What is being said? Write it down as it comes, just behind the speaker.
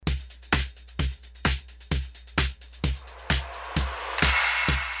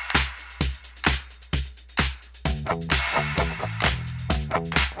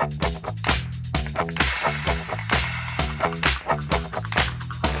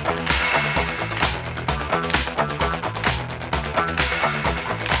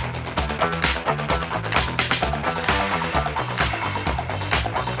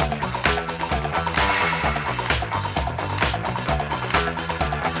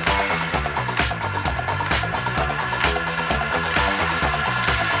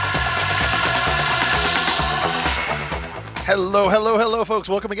Hello, hello, hello, folks.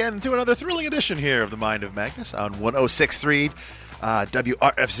 Welcome again to another thrilling edition here of the Mind of Magnus on 106.3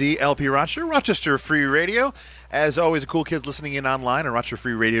 WRFZ LP Rochester Free Radio. As always, the cool kids listening in online on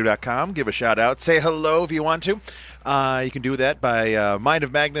RochesterFreeRadio.com. Give a shout out. Say hello if you want to. You can do that by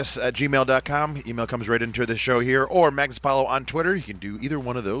mindofmagnus@gmail.com. Email comes right into the show here. Or Magnus Apollo on Twitter. You can do either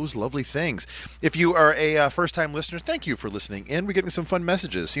one of those lovely things. If you are a first-time listener, thank you for listening in. We're getting some fun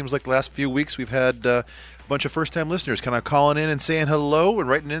messages. Seems like the last few weeks we've had a bunch of first-time listeners kind of calling in and saying hello and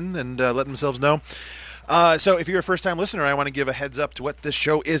writing in and letting themselves know. So if you're a first-time listener, I want to give a heads up to what this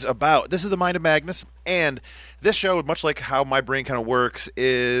show is about. This is the Mind of Magnus, and this show, much like how my brain kind of works,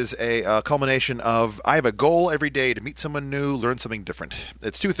 is a culmination of I have a goal every day to meet someone new, learn something different.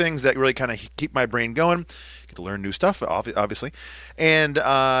 It's two things that really kind of keep my brain going. Get to learn new stuff, obviously. And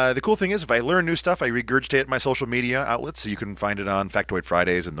the cool thing is, if I learn new stuff, I regurgitate it in my social media outlets. So you can find it on Factoid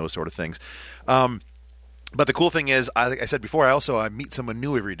Fridays and those sort of things. But the cool thing is, like I said before, I meet someone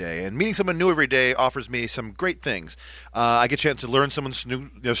new every day. And meeting someone new every day offers me some great things. I get a chance to learn someone's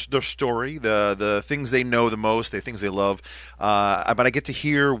their story, the things they know the most, the things they love. But I get to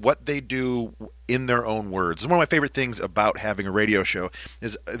hear what they do in their own words. One of my favorite things about having a radio show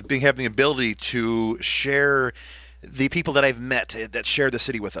is having the ability to share the people that I've met that share the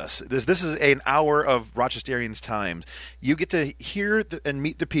city with us. This is an hour of Rochesterians' times. You get to hear and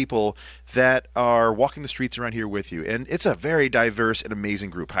meet the people that are walking the streets around here with you. And it's a very diverse and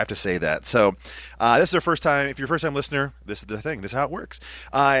amazing group. I have to say that. So this is their first time. If you're a first-time listener, this is the thing. This is how it works.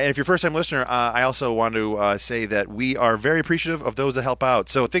 And if you're a first-time listener, I also want to say that we are very appreciative of those that help out.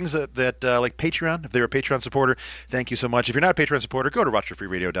 So things that like Patreon, if they're a Patreon supporter, thank you so much. If you're not a Patreon supporter, go to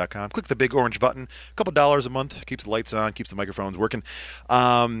RochesterFreeRadio.com. Click the big orange button. A couple dollars a month keeps the lights on, keeps the microphones working,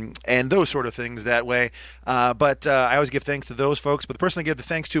 and those sort of things that way. But I always give thanks to those folks. But the person I give the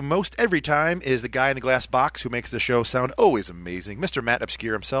thanks to most every time is the guy in the glass box who makes the show sound always amazing, Mr. Matt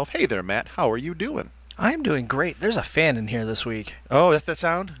Obscure himself. Hey there, Matt. How are you doing? I'm doing great. There's a fan in here this week. Oh, that's that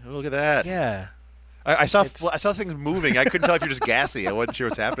sound? Look at that. Yeah. I saw things moving. I couldn't tell if you're just gassy. I wasn't sure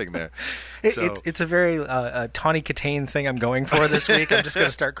what's happening there. It's a very Tawny Katane thing I'm going for this week. I'm just going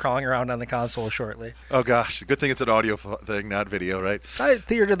to start crawling around on the console shortly. Oh, gosh. Good thing it's an audio thing, not video, right?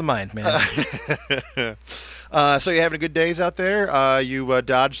 Theater of the mind, man. So you're having good days out there? You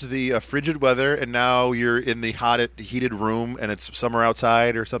dodged the frigid weather, and now you're in the heated room, and it's summer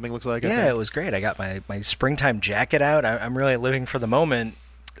outside or something, looks like? Yeah, it was great. I got my springtime jacket out. I'm really living for the moment.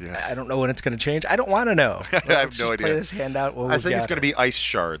 Yes. I don't know when it's going to change. I don't want to know. I have no idea. Play this hand out. I think it's going to be ice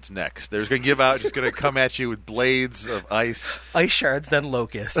shards next. There's going to give out. Just going to come at you with blades of ice. Ice shards, then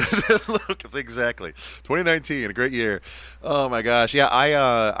locusts. Locusts, exactly. 2019, a great year. Oh my gosh. Yeah,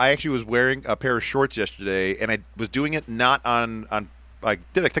 I actually was wearing a pair of shorts yesterday, and I was doing it not on. I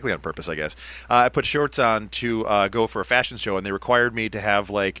did it technically on purpose, I guess. I put shorts on to go for a fashion show, and they required me to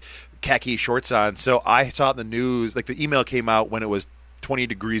have like khaki shorts on. So I saw it in the news. Like the email came out when it was 20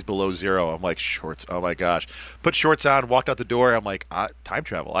 degrees below zero. I'm like, shorts, oh my gosh. Put shorts on, walked out the door. I'm like, time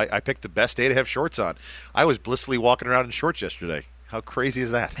travel. I picked the best day to have shorts on. I was blissfully walking around in shorts yesterday. How crazy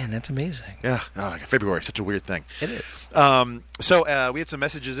is that? Man, that's amazing. Yeah. Oh, February, such a weird thing. It is. So we had some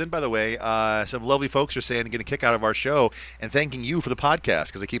messages in, by the way. Some lovely folks are saying they're getting a kick out of our show and thanking you for the podcast,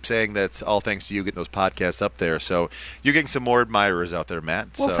 because I keep saying that's all thanks to you getting those podcasts up there. So you're getting some more admirers out there,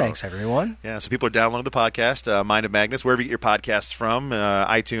 Matt. Well, thanks, everyone. Yeah, so people are downloading the podcast, Mind of Magnus, wherever you get your podcasts from,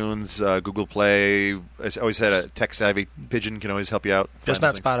 iTunes, Google Play. I always had a tech-savvy pigeon can always help you out. Just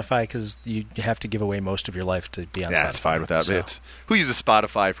not Spotify, because you have to give away most of your life to be on Spotify. Yeah, it's fine with that. So. Who uses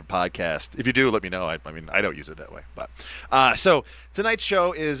Spotify for podcasts? If you do, let me know. I mean, I don't use it that way. But so tonight's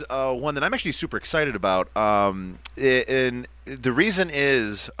show is one that I'm actually super excited about. And the reason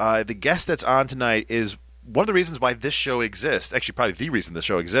is the guest that's on tonight is one of the reasons why this show exists. Actually, probably the reason the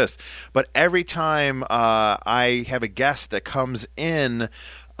show exists. But every time I have a guest that comes in,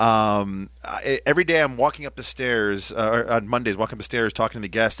 every day I'm walking up the stairs, or on Mondays, walking up the stairs, talking to the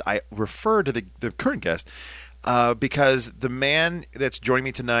guest, I refer to the current guest. Because the man that's joining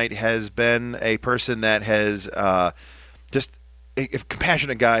me tonight has been a person that has just a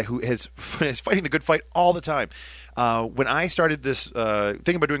compassionate guy who is fighting the good fight all the time. When I started this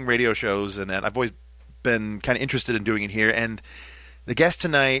thinking about doing radio shows and that, I've always been kind of interested in doing it here. And the guest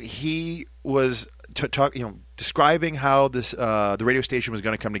tonight, he was describing how this the radio station was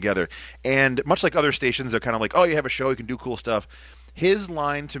going to come together. And much like other stations, they're kind of like, oh, you have a show, you can do cool stuff. his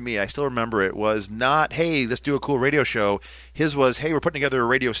line to me, I still remember it, was not, hey, let's do a cool radio show. His was, hey, we're putting together a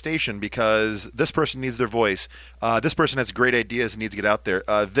radio station because this person needs their voice. This person has great ideas and needs to get out there.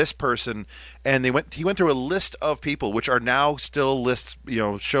 This person, and he went through a list of people, which are now still lists,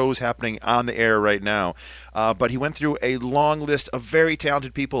 shows happening on the air right now. But he went through a long list of very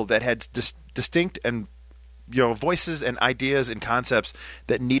talented people that had distinct and voices and ideas and concepts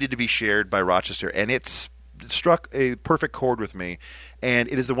that needed to be shared by Rochester, and it struck a perfect chord with me.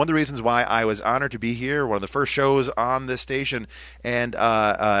 And it is one of the reasons why I was honored to be here, one of the first shows on this station. And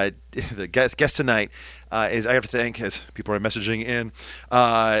the guest tonight is, I have to thank, as people are messaging in,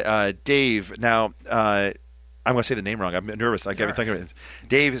 Dave. Now, I'm going to say the name wrong. I'm nervous. I can't think of it.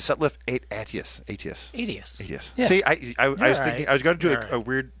 Dave Sutliff Atius. Yeah. See, I was thinking I was going to do a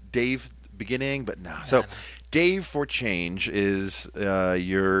weird Dave beginning, but no. So, Dave for Change is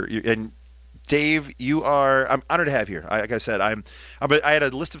and Dave, you are. I'm honored to have you here. Like I said, I had a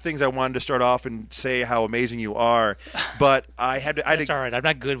list of things I wanted to start off and say how amazing you are, but I had to. That's all right. I'm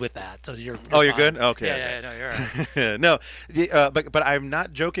not good with that. So you're. You're good. Okay. Yeah. No, you're all right. No, but I'm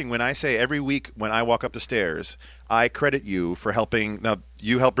not joking when I say every week when I walk up the stairs, I credit you for helping. Now,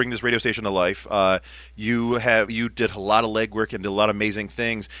 you helped bring this radio station to life. You did a lot of legwork and did a lot of amazing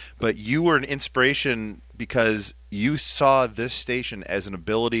things, but you were an inspiration because you saw this station as an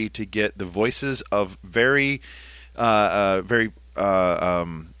ability to get the voices of very talented,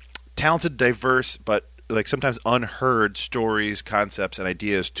 diverse, but like sometimes unheard stories, concepts, and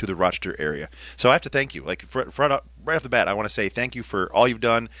ideas to the Rochester area. So I have to thank you. Like right off the bat, I want to say thank you for all you've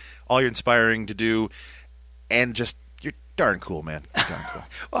done, all you're inspiring to do, and just you're darn cool, man. You're darn cool.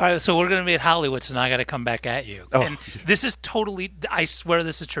 All right, so we're going to be at Hollywood, so now I got to come back at you. Oh. And this is totally, I swear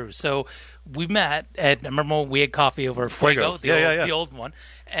this is true. So we met at, remember when we had coffee over Fuego, the old one,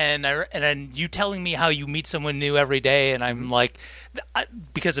 and then you telling me how you meet someone new every day, and I'm like,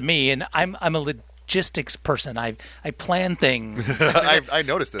 because of me, and I'm a logistics person. I plan things. I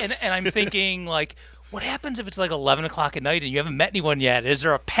noticed this. And I'm thinking, like, what happens if it's like 11 o'clock at night and you haven't met anyone yet? Is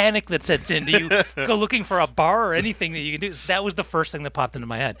there a panic that sets in? Do you go looking for a bar or anything that you can do? So that was the first thing that popped into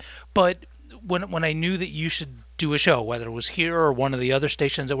my head. But when I knew that you should do a show, whether it was here or one of the other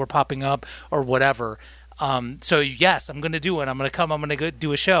stations that were popping up or whatever, so yes, I'm going to do it. I'm going to come. I'm going to go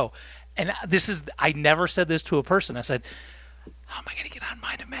do a show. And I never said this to a person. I said, how am I going to get on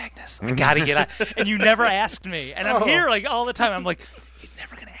Mind of Magnus? I got to get on. And you never asked me. And I'm here like all the time. I'm like, he's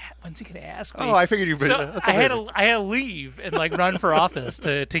never going to ask. When's he going to ask me? Oh, I figured you. So I had to leave and like run for office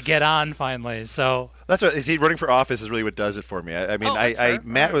to get on finally. So that's what. See, running for office is really what does it for me. Matt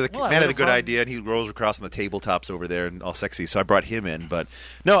had a good idea, and he rolls across on the tabletops over there and all sexy. So I brought him in. But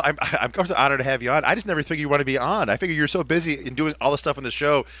no, I'm honored to have you on. I just never figured you want to be on. I figured you're so busy in doing all the stuff on the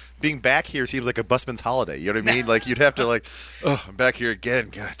show. Being back here seems like a busman's holiday. You know what I mean? Like you'd have to I'm back here again.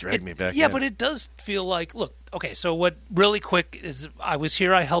 God, drag me back. Yeah, but it does feel like okay, so what really quick is I was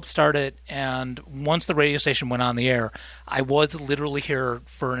here, I helped start it, and once the radio station went on the air, I was literally here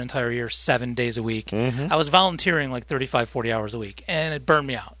for an entire year, 7 days a week. Mm-hmm. I was volunteering like 35, 40 hours a week, and it burned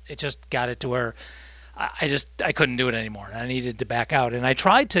me out. It just got it to where I couldn't do it anymore. I needed to back out, and I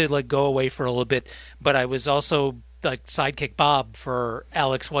tried to go away for a little bit, but I was also like sidekick Bob for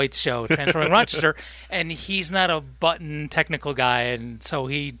Alex White's show, Transforming Rochester, and he's not a button technical guy, and so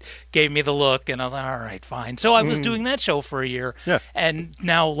he gave me the look, and I was like, all right, fine. So I was doing that show for a year, and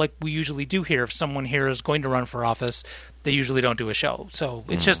now, like we usually do here, if someone here is going to run for office, they usually don't do a show. So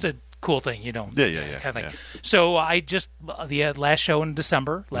it's just a cool thing, kind of thing. Yeah. So I just the last show in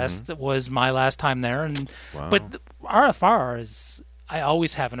December was my last time there, and but RFR is I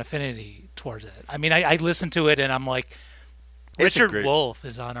always have an affinity towards it. I mean, I listen to it and I'm like, Richard Wolf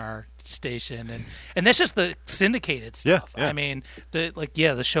is on our station, and that's just the syndicated stuff. Yeah. I mean,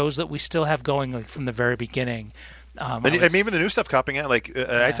 the shows that we still have going from the very beginning. And even the new stuff popping out.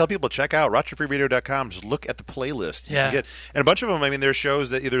 I tell people, check out RochesterFreeRadio.com. Just look at the playlist. You can and a bunch of them. I mean, there's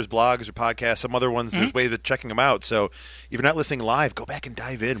shows that either as blogs or podcasts. Some other ones, there's ways of checking them out. So if you're not listening live, go back and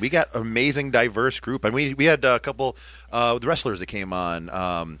dive in. We got an amazing, diverse group, and we had a couple the wrestlers that came on.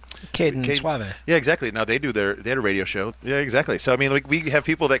 Caden Suave. Yeah, exactly. Now they had a radio show. Yeah, exactly. So I mean, we have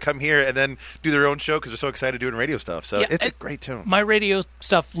people that come here and then do their own show because they're so excited doing radio stuff. So it's a great tune. My radio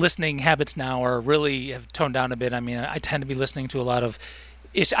stuff listening habits now are really have toned down a bit. I mean, I tend to be listening to a lot of.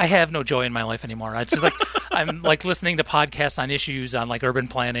 I have no joy in my life anymore. It's just like I'm like listening to podcasts on issues on like urban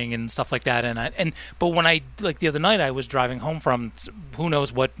planning and stuff like that. But when I the other night I was driving home from who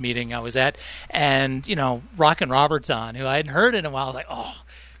knows what meeting I was at, and Rockin' Robert's on, who I hadn't heard in a while. I was like, oh.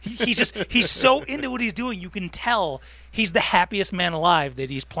 He's so into what he's doing. You can tell he's the happiest man alive that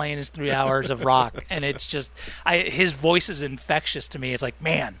he's playing his 3 hours of rock, and it's just his voice is infectious to me. It's like,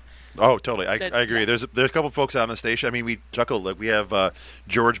 man. Oh, totally. I agree. Yeah. There's a couple folks on the station. I mean, we chuckle. Like we have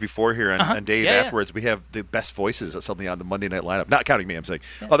George before here and Dave afterwards. We have the best voices of something on the Monday night lineup. Not counting me. I'm saying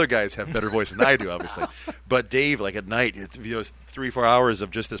other guys have better voices than I do, obviously. But Dave, like at night, it's 3-4 hours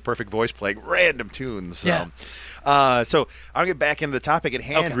of just this perfect voice playing random tunes. Yeah. So I'll get back into the topic at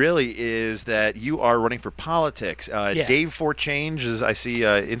hand. Okay. Really, is that you are running for politics. Dave for Change, as I see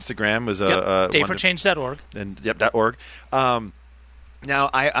Instagram was DaveForChange.org and .org.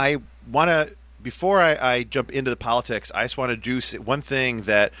 Now, I want to, before I jump into the politics, I just want to do one thing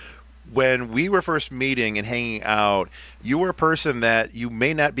that when we were first meeting and hanging out, you were a person that you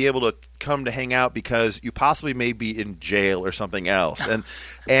may not be able to come to hang out because you possibly may be in jail or something else.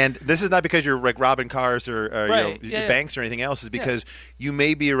 And this is not because you're like robbing cars or banks or anything else. It's because you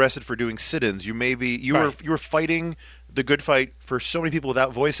may be arrested for doing sit-ins. You may be you were fighting the good fight for so many people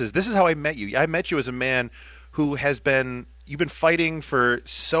without voices. This is how I met you. I met you as a man who you've been fighting for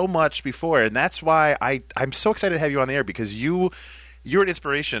so much before, and that's why I'm so excited to have you on the air, because you're an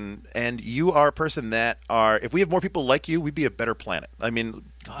inspiration, and you are a person that if we have more people like you, we'd be a better planet. I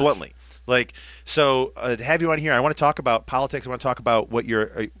mean, bluntly. To have you on here, I want to talk about politics. I want to talk about what your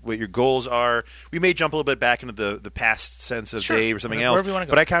goals are. We may jump a little bit back into the past sense of Dave or something else,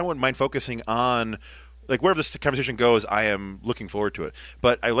 but I kind of wouldn't mind focusing on wherever this conversation goes. I am looking forward to it.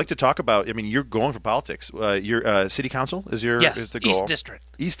 But I like to talk about. I mean, you're going for politics. Your city council is the goal. East District.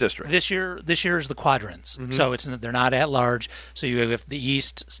 East District. This year is the quadrants. Mm-hmm. So they're not at large. So you have the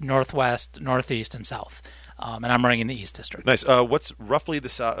East, Northwest, Northeast, and South. And I'm running in the East District. Nice. What's roughly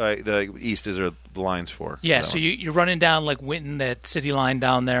the East is there the lines for? Yeah, so you're running down like Winton, that city line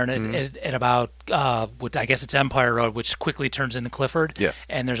down there, and at about, I guess it's Empire Road, which quickly turns into Clifford. Yeah.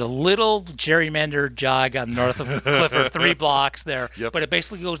 And there's a little gerrymandered jog on north of Clifford, 3 blocks there. Yep. But it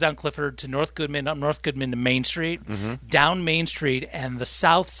basically goes down Clifford to North Goodman, up North Goodman to Main Street, down Main Street, and the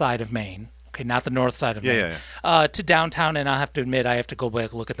south side of Main. Okay, not the north side of Maine. To downtown, and I have to admit, I have to go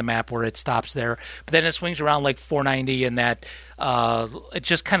back and look at the map where it stops there. But then it swings around like 490, and that it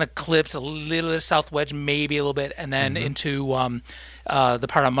just kind of clips a little bit south wedge, maybe a little bit, and then into the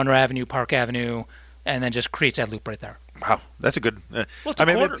part on Monroe Avenue, Park Avenue, and then just creates that loop right there. Wow, that's a good. It's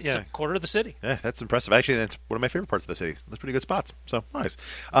a quarter of the city. Yeah, that's impressive. Actually, that's one of my favorite parts of the city. That's pretty good spots. So nice.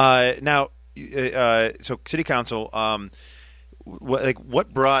 Now, so city council.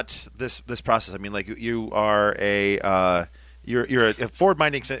 What brought this process? I mean, like you are you're a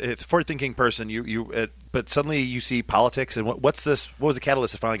forward-thinking person. But suddenly you see politics, and what was the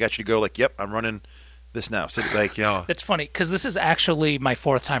catalyst that finally got you to go like, yep, I'm running this now? So That's funny, because this is actually my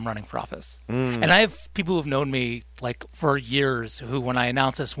 4th time running for office, and I have people who have known me like for years who, when I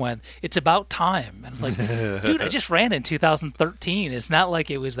announced this, went, "It's about time," and it's like, dude, I just ran in 2013. It's not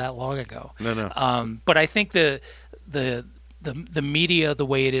like it was that long ago. No. But I think the media, the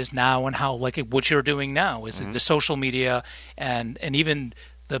way it is now, and how what you're doing now is the social media and even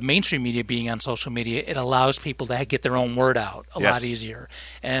the mainstream media being on social media, it allows people to get their own word out a lot easier.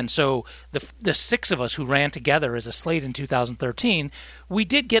 And so the 6 of us who ran together as a slate in 2013, we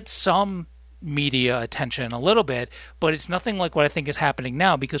did get some media attention a little bit, but it's nothing like what I think is happening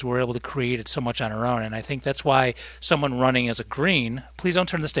now, because we're able to create it so much on our own. And I think that's why someone running as a Green, please don't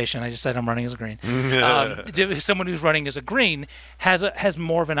turn the station, I just said I'm running as a Green. Someone who's running as a Green has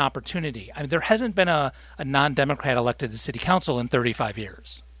more of an opportunity. I mean, there hasn't been a non-Democrat elected to city council in 35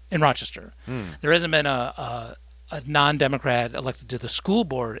 years in Rochester. There hasn't been a non-Democrat elected to the school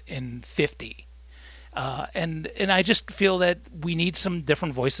board in 50. And I just feel that we need some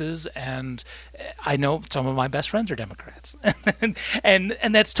different voices, and I know some of my best friends are Democrats, and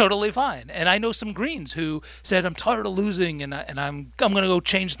that's totally fine. And I know some Greens who said, I'm tired of losing, and I'm going to go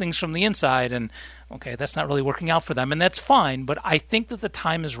change things from the inside, and okay, that's not really working out for them, and that's fine. But I think that the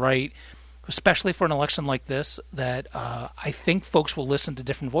time is right, especially for an election like this, that I think folks will listen to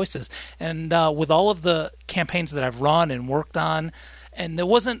different voices. And with all of the campaigns that I've run and worked on, and that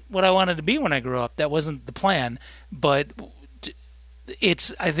wasn't what I wanted to be when I grew up. That wasn't the plan, but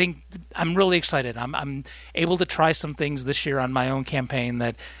I think I'm really excited. I'm able to try some things this year on my own campaign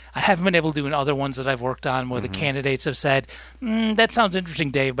that I haven't been able to do in other ones that I've worked on, where the candidates have said, that sounds interesting,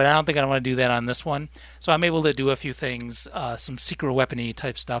 Dave, but I don't think I want to do that on this one. So I'm able to do a few things, some secret weapony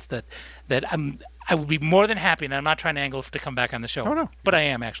type stuff that I would be more than happy, and I'm not trying to angle to come back on the show. Oh, no. But I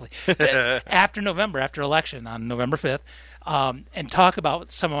am, actually. After election, on November 5th, and talk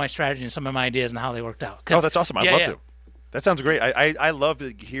about some of my strategies and some of my ideas and how they worked out. Oh, that's awesome. I'd love to. That sounds great. I love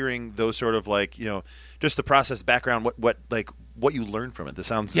hearing those sort of just the process background, what what you learn from it. This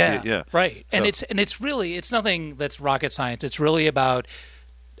sounds right. So, And it's nothing that's rocket science. It's really about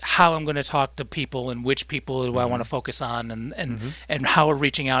how I'm going to talk to people and which people do I want to focus on, and how we're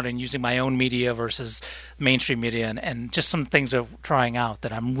reaching out and using my own media versus mainstream media, and just some things of trying out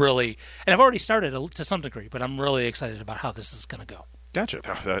that I'm really, and I've already started to some degree, but I'm really excited about how this is going to go. Gotcha.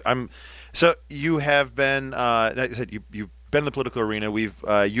 So you have been, like I said, you've been in the political arena.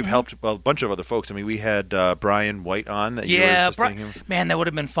 You've helped a bunch of other folks. I mean, we had Brian White on that you were assisting him. Man, that would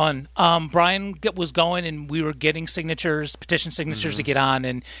have been fun. Brian was going, and we were getting petition signatures to get on,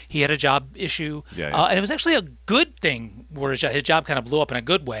 and he had a job issue. And it was actually a good thing where his job kind of blew up in a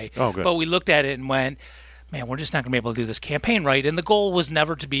good way. Oh, good. But we looked at it and went, man, we're just not going to be able to do this campaign right. And the goal was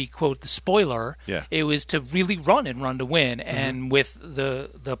never to be, quote, the spoiler. Yeah. It was to really run to win. And with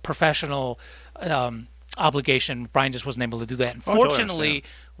the professional obligation, Brian just wasn't able to do that. And fortunately,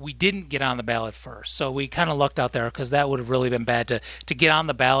 we didn't get on the ballot first. So we kind of lucked out there, because that would have really been bad to get on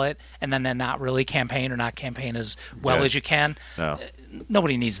the ballot and then not really campaign, or not campaign as well as you can. No.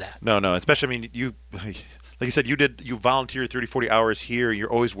 Nobody needs that. No. Especially, I mean, you... Like you said, you volunteer 30, 40 hours here.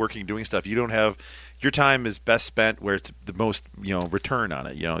 You're always working, doing stuff. You don't have, your time is best spent where it's the most, return on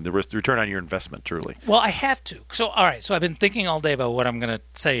it. The return on your investment, truly. Well, I have to. So, all right. So I've been thinking all day about what I'm going to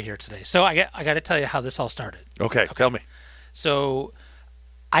say here today. So I got to tell you how this all started. Okay. Tell me. So,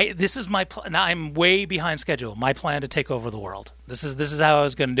 this is my plan. Now I'm way behind schedule. My plan to take over the world. This is how I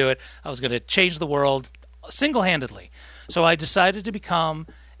was going to do it. I was going to change the world single-handedly. So I decided to become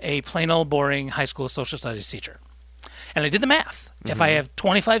a plain old boring high school social studies teacher. And I did the math. If I have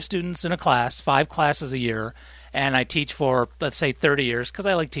 25 students in a class, 5 classes a year, and I teach for, let's say, 30 years, because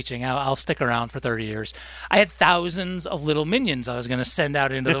I like teaching, I'll stick around for 30 years, I had thousands of little minions I was going to send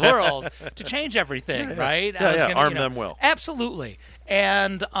out into the world to change everything, right? I was gonna, arm them well. Absolutely.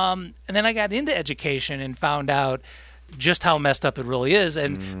 And then I got into education and found out just how messed up it really is.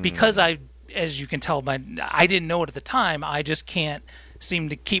 And because as you can tell, I didn't know it at the time, I just can't seem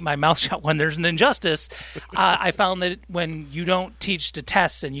to keep my mouth shut when there's an injustice. I found that when you don't teach to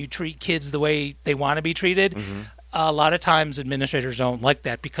tests and you treat kids the way they want to be treated, a lot of times administrators don't like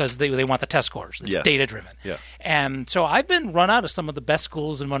that, because they want the test scores. It's data driven. Yeah. And so I've been run out of some of the best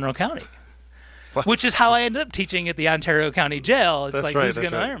schools in Monroe County. Which is how I ended up teaching at the Ontario County Jail. It's who's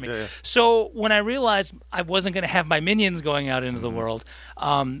going to hire me? Yeah. So when I realized I wasn't going to have my minions going out into the world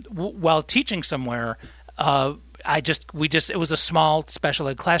while teaching somewhere, it was a small special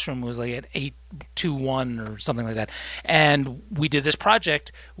ed classroom. It was like at 821 or something like that. And we did this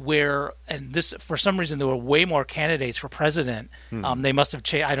project where, and this, for some reason, there were way more candidates for president. They must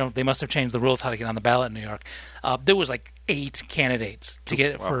have they must have changed the rules how to get on the ballot in New York. There was like 8 candidates to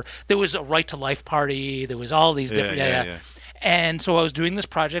get it for. There was a Right to Life party. There was all these different. And so I was doing this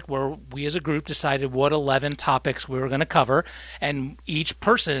project where we as a group decided what 11 topics we were going to cover, and each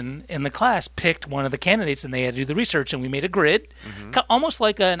person in the class picked one of the candidates, and they had to do the research, and we made a grid, almost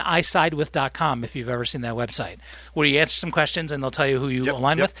like an isidewith.com, if you've ever seen that website, where you answer some questions and they'll tell you who you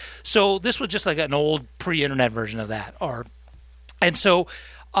align with. So this was just like an old pre-internet version of that. And so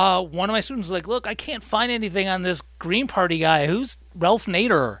one of my students was like, look, I can't find anything on this Green Party guy. Who's Ralph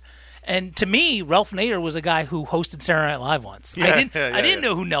Nader? And to me, Ralph Nader was a guy who hosted Saturday Night Live once. I didn't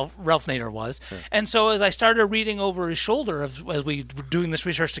know who Ralph Nader was. Yeah. And so as I started reading over his shoulder as we were doing this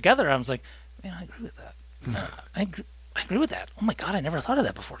research together, I was like, man, I agree with that. I agree with that. Oh, my God, I never thought of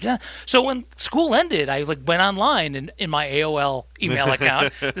that before. Yeah. So when school ended, I went online in my AOL email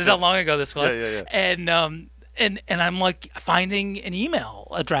account. This is how long ago this was. And I'm like finding an email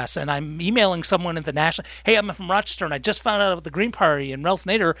address, and I'm emailing someone at the national. Hey, I'm from Rochester, and I just found out about the Green Party and Ralph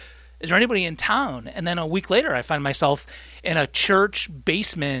Nader. Is there anybody in town? And then a week later, I find myself in a church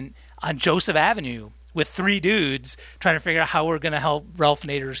basement on Joseph Avenue with 3 dudes trying to figure out how we're going to help Ralph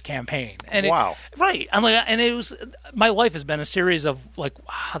Nader's campaign. And wow. Right. I'm like, and it was, my life has been a series of like,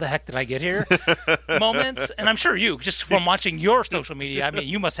 how the heck did I get here moments? And I'm sure you, just from watching your social media, I mean,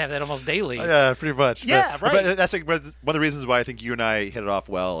 you must have that almost daily. Yeah, pretty much. Yeah, right. But that's like one of the reasons why I think you and I hit it off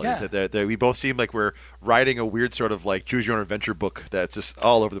well, is that we both seem like we're writing a weird sort of like choose your own adventure book that's just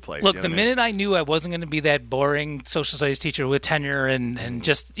all over the place. Look, the minute I knew I wasn't going to be that boring social studies teacher with tenure and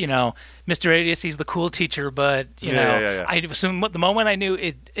just, Mr. Radius, he's the cool teacher, but I assume the moment I knew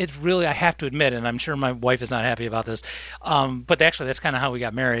it really, I have to admit, and I'm sure my wife is not happy about this, but actually that's kind of how we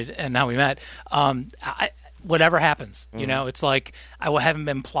got married and how we met. Whatever happens, it's like I haven't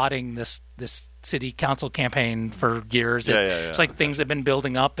been plotting this city council campaign for years. It's like things have been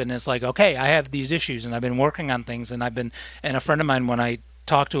building up, and it's like, okay, I have these issues, and I've been working on things, and a friend of mine, when I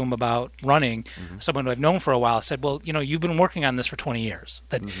talked to him about running, someone who I've known for a while said, well, you've been working on this for 20 years.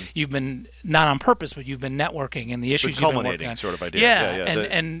 That you've been, not on purpose, but you've been networking and the issues you've been working on. Sort of idea. Yeah.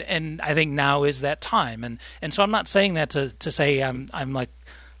 And I think now is that time. And so I'm not saying that to say I'm like,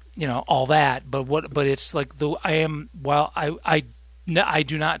 all that, but it's like I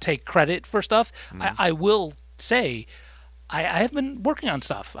do not take credit for stuff. I will say I have been working on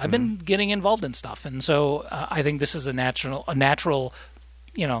stuff. I've been getting involved in stuff, and so I think this is a natural,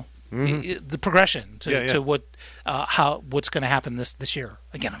 the progression to what's going to happen this year.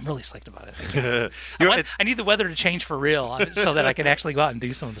 Again, I'm really psyched about it. I need the weather to change for real so that I can actually go out and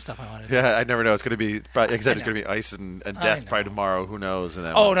do some of the stuff I want to do. Yeah, I never know. It's going to be, it's going to be ice and death probably tomorrow. Who knows? And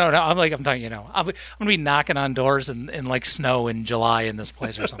then, no. I'm telling I'm going to be knocking on doors in like snow in July in this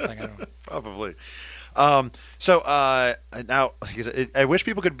place or something. I don't know. Probably. So now, I wish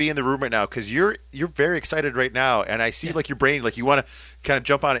people could be in the room right now because you're very excited right now, and I see like your brain, like you want to kind of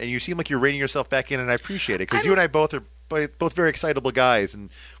jump on it, and you seem like you're reining yourself back in, and I appreciate it because you and I both are both very excitable guys, and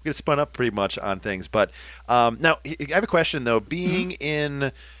we get spun up pretty much on things. But now, I have a question though. Being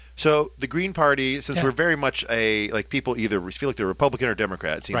in so the Green Party, since we're very much people either feel like they're Republican or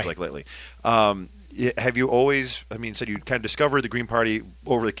Democrat, it seems like lately. Have you always? I mean, said you kind of discovered the Green Party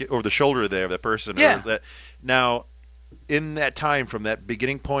over the shoulder there of that person. Yeah. Or that, now, in that time from that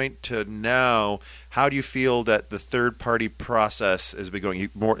beginning point to now, how do you feel that the third party process has been going?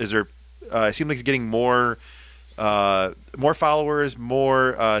 Is there? It seems like you're getting more followers,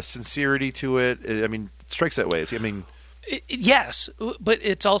 more sincerity to it. I mean, it strikes that way. Yes, but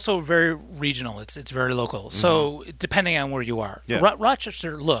it's also very regional. It's very local. So depending on where you are,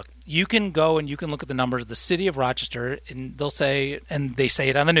 Rochester. Look, you can go and you can look at the numbers. The city of Rochester, and they say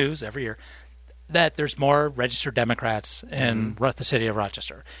it on the news every year, that there's more registered Democrats in the city of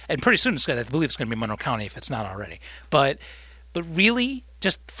Rochester, and pretty soon I believe it's going to be Monroe County if it's not already. But really,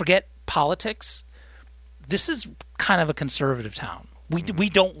 just forget politics. This is kind of a conservative town. We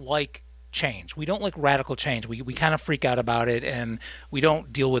don't like change. We don't like radical change. We kind of freak out about it, and we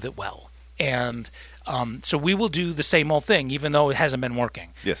don't deal with it well. And so we will do the same old thing, even though it hasn't been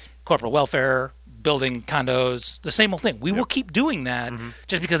working. Yes. Corporate welfare, building condos, the same old thing. We will keep doing that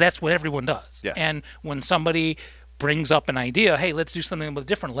just because that's what everyone does. Yes. And when somebody brings up an idea, hey, let's do something a little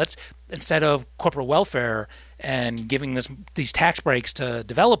different. Let's, instead of corporate welfare and giving these tax breaks to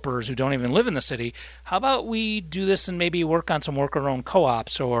developers who don't even live in the city, how about we do this and maybe work on some worker-owned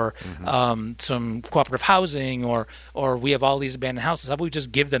co-ops or some cooperative housing, or we have all these abandoned houses. How about we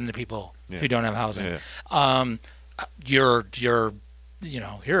just give them to people who don't have housing? They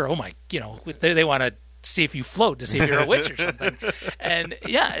want to see if you float to see if you're a witch or something. And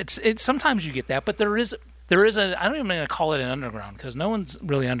it's sometimes you get that, but there is I don't even going to call it an underground because no one's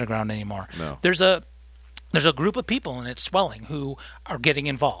really underground anymore. No. There's a group of people, and it's swelling, who are getting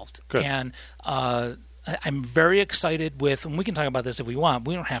involved. Good. And I'm very excited with, and we can talk about this if we want.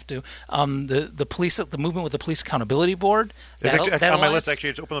 We don't have to. The police, the movement with the Police Accountability Board. On my list,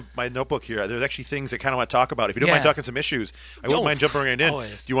 actually, just open my notebook here. There's actually things that kind of want to talk about. If you don't mind talking some issues, I wouldn't mind jumping right in.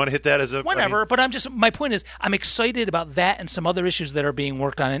 Always. Do you want to hit that as a whatever? But my point is, I'm excited about that and some other issues that are being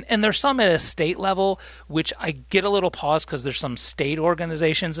worked on, and there's some at a state level, which I get a little pause because there's some state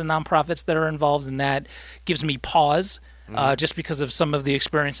organizations and nonprofits that are involved, and that gives me pause. Just because of some of the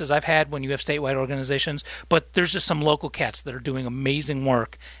experiences I've had when you have statewide organizations. But there's just some local cats that are doing amazing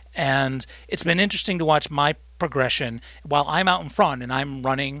work. And it's been interesting to watch my progression while I'm out in front and I'm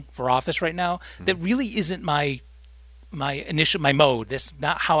running for office right now. That really isn't my mode. That's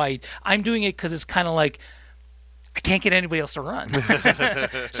not how I'm doing it because it's kind of like, I can't get anybody else to run.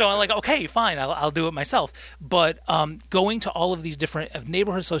 So I'm like, okay, fine, I'll do it myself. But going to all of these different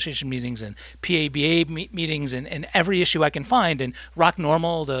neighborhood association meetings and PABA meetings and every issue I can find, and Rock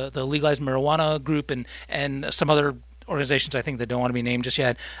Normal, the legalized marijuana group, and some other organizations I think that don't want to be named just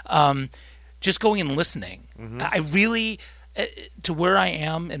yet, just going and listening. I really... to where I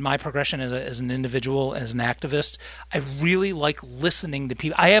am in my progression as an individual, as an activist, I really like listening to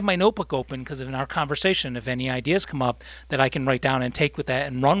people. I have my notebook open because in our conversation, if any ideas come up that I can write down and take with that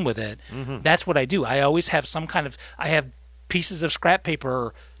and run with it, that's what I do. I always have I have pieces of scrap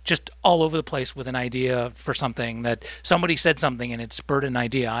paper just all over the place with an idea for something that somebody said something and it spurred an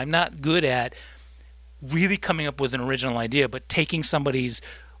idea. I'm not good at really coming up with an original idea, but taking somebody's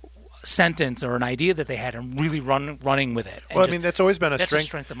sentence or an idea that they had and really running with it. And Well, I mean, that's always been a that's strength. a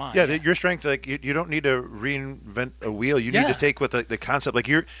strength of mine. Yeah, your strength. Like you don't need to reinvent a wheel. You need to take with the concept. Like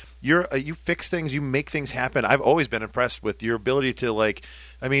you fix things. You make things happen. I've always been impressed with your ability to like.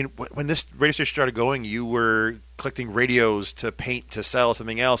 I mean, when this radio station started going, you were collecting radios to paint to sell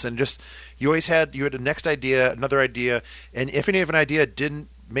something else, and just you had a next idea, another idea, and if any of an idea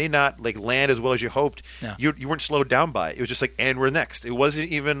may not like land as well as you hoped, you weren't slowed down by it. It was just like, and we're next. It wasn't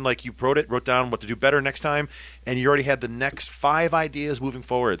even like you wrote down what to do better next time, and you already had the next 5 ideas moving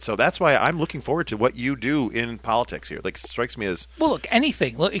forward. So that's why I'm looking forward to what you do in politics here. Like, it strikes me as look,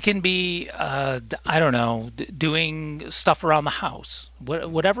 anything. Look, it can be I don't know, doing stuff around the house,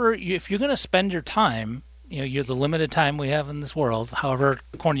 whatever. If you're going to spend your time. You're the limited time we have in this world, however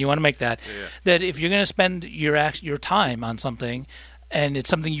corny you want to make that, that if you're going to spend your time on something and it's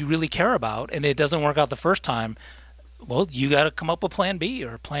something you really care about and it doesn't work out the first time, well, you got to come up with plan B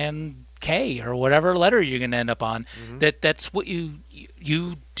or plan K or whatever letter you're going to end up on. That's what you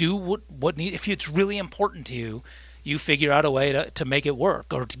do what need. If it's really important to you, you figure out a way to make it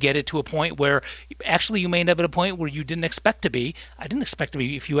work or to get it to a point where actually you may end up at a point where you didn't expect to be. I didn't expect to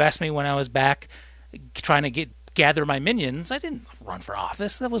be. If you asked me when I was back trying to gather my minions, I didn't run for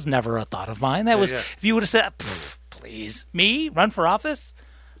office. That was never a thought of mine. That was if you would have said, please, me run for office?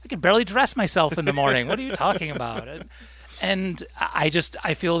 I can barely dress myself in the morning. What are you talking about? And I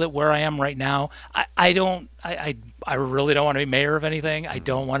feel that where I am right now, I really don't want to be mayor of anything. I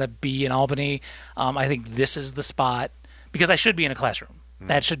don't want to be in Albany. I think this is the spot because I should be in a classroom.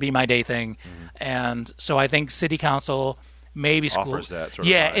 That should be my day thing. And so I think city council, maybe school offers that sort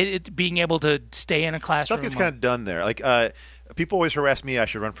of it being able to stay in a classroom. Stuff gets kind of done there. Like people always harass me I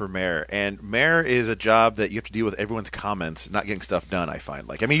should run for mayor, and mayor is a job that you have to deal with everyone's comments, not getting stuff done. I find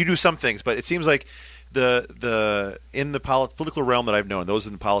you do some things, but it seems like the in the political realm that I've known, those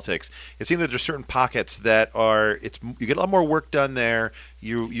in politics, it seems that there's certain pockets that you get a lot more work done there.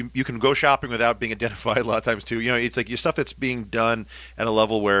 You can go shopping without being identified a lot of times too. It's like your stuff that's being done at a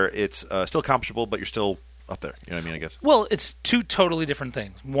level where it's still accomplishable, but you're still up there. You know what I mean, I guess? Well, it's 2 totally different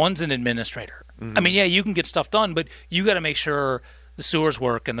things. One's an administrator. I mean, you can get stuff done, but you got to make sure the sewers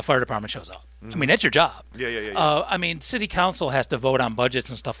work and the fire department shows up. I mean, that's your job. Yeah. I mean, city council has to vote on budgets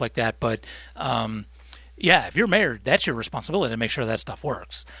and stuff like that, but if you're mayor, that's your responsibility to make sure that stuff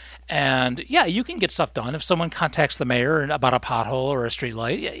works. And you can get stuff done. If someone contacts the mayor about a pothole or a street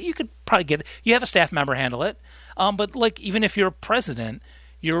light, you could probably you have a staff member handle it. But like, even if you're president,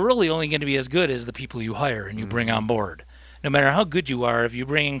 you're really only going to be as good as the people you hire and you bring on board. No matter how good you are, if you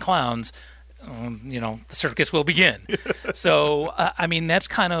bring in clowns, the circus will begin. So, I mean, that's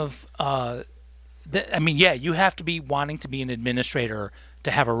kind of, you have to be wanting to be an administrator to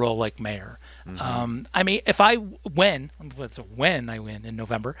have a role like mayor. I mean, when I win in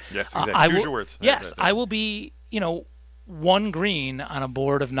November. Yes, exactly. Use your words. Yes, I will be, one green on a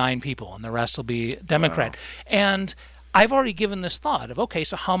board of 9 people, and the rest will be Democrat. Wow. And I've already given this thought of, okay,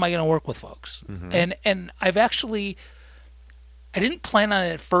 so how am I going to work with folks? And I've actually, I didn't plan on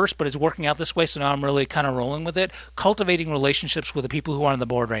it at first, but it's working out this way, so now I'm really kind of rolling with it, cultivating relationships with the people who are on the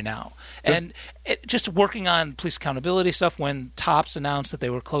board right now. Good. And just working on police accountability stuff. When TOPS announced that they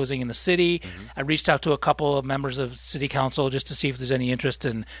were closing in the city, I reached out to a couple of members of city council just to see if there's any interest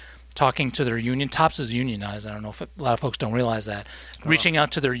in talking to their union. TOPS is unionized. I don't know if a lot of folks don't realize that. Reaching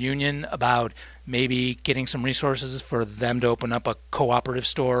out to their union about maybe getting some resources for them to open up a cooperative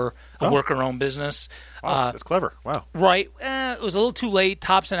store, a worker-owned business. Wow, that's clever. Wow. Right. It was a little too late.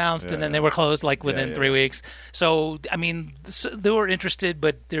 TOPS announced, and then they were closed within 3 weeks. So, I mean, they were interested,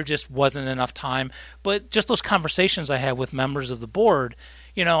 but there just wasn't enough time. But just those conversations I had with members of the board,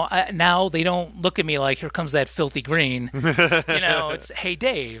 now they don't look at me like, here comes that filthy green. It's, hey,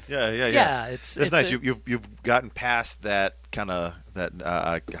 Dave. Yeah. It's nice. You've gotten past that kind of that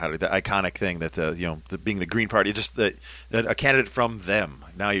iconic thing that being the Green Party, just that a candidate from them.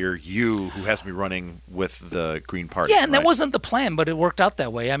 Now you're you who has to be running with the Green Party. Yeah, and that wasn't the plan, but it worked out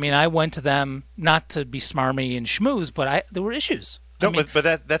that way. I mean, I went to them not to be smarmy and schmooze, but there were issues. No,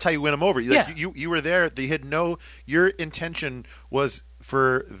 but that's how you win them over. You were there. They had your intention was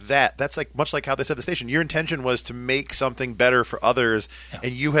for that. That's much like how they said the station. Your intention was to make something better for others,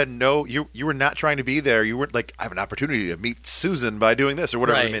 and you had you were not trying to be there. You weren't like, I have an opportunity to meet Susan by doing this or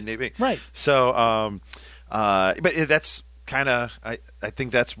whatever it may be. Right. So, but that's kind of I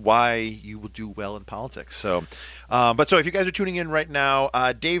think that's why you will do well in politics. So, so if you guys are tuning in right now,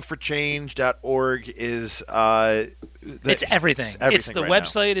 DaveForChange.org is it's everything. It's the right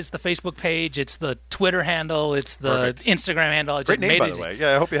website. Now. It's the Facebook page. It's the Twitter handle. It's the Instagram handle. It's great name, by the way.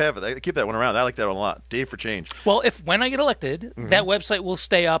 Yeah, I hope you have it. I keep that one around. I like that one a lot. Dave for Change. Well, when I get elected, that website will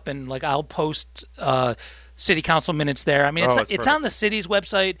stay up, and like I'll post city council minutes there. I mean, it's on the city's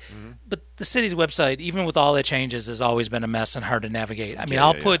website, but the city's website, even with all the changes, has always been a mess and hard to navigate. I mean,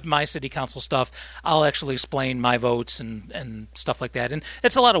 I'll put my city council stuff. I'll actually explain my votes and stuff like that. And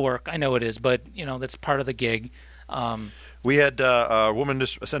it's a lot of work. I know it is, but that's part of the gig. We had a woman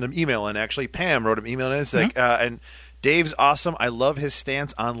just send an email in. Actually, Pam wrote an email in. It's like, and Dave's awesome. I love his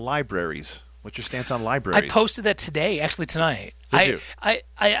stance on libraries. What's your stance on libraries? I posted that today, actually tonight. Did you?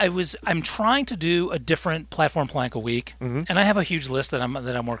 I'm trying to do a different platform plank a week, and I have a huge list that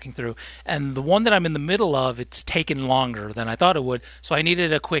I'm working through. And the one that I'm in the middle of, it's taken longer than I thought it would. So I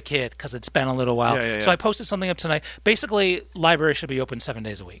needed a quick hit because it's been a little while. So I posted something up tonight. Basically, libraries should be open 7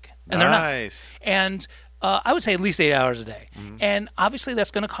 days a week, and they're not. And I would say at least 8 hours a day. And obviously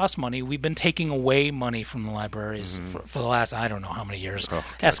that's going to cost money. We've been taking away money from the libraries for the last, I don't know how many years.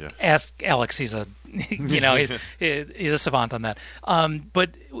 Ask Alex. He's a, he's a savant on that.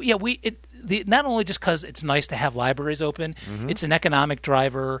 But yeah, not only just because it's nice to have libraries open, it's an economic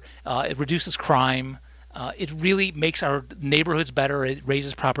driver. It reduces crime. It really makes our neighborhoods better. It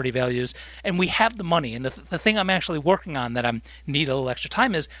raises property values, and we have the money. And the thing I'm actually working on that I need a little extra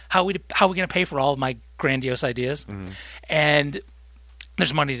time is how are we going to pay for all of my grandiose ideas, and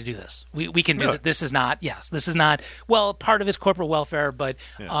there's money to do this. We can do it. This is not. Well, part of it's corporate welfare, but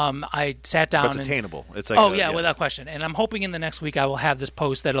I sat down. But it's attainable. It's like without question. And I'm hoping in the next week I will have this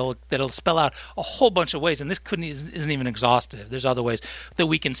post that'll spell out a whole bunch of ways. And this isn't even exhaustive. There's other ways that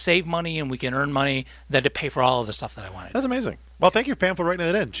we can save money and we can earn money that to pay for all of the stuff that I wanted. That's amazing. Well, thank you, Pam, for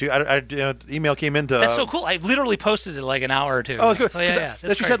writing that in. Email came into. That's so cool. I literally posted it like an hour or two. Oh, that's good. So,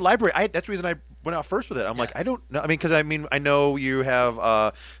 that you said library. That's the reason I went out first with it. I'm like, I don't know. I know you have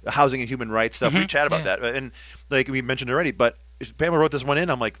housing and human rights stuff. We chat about that, and like we mentioned already. But Pamela wrote this one in.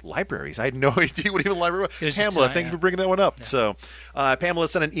 I'm like, libraries. I had no idea what even a library was. Pamela, thank you for bringing that one up. Yeah. So, Pamela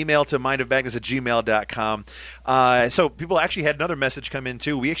sent an email to mindofmagnus@gmail.com. So people actually had another message come in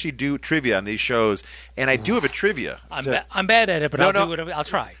too. We actually do trivia on these shows, and I do have a trivia. I'm bad at it, but I'll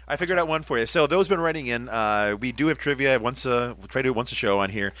try. I figured out one for you. So those been writing in. We do have trivia. We'll try to do it once a show on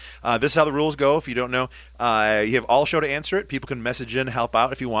here. This is how the rules go. If you don't know, you have all show to answer it. People can message in, help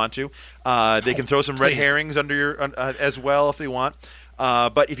out if you want to. They can throw some red herrings under your as well if they want.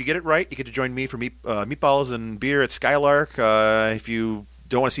 But if you get it right, you get to join me for meatballs and beer at Skylark. If you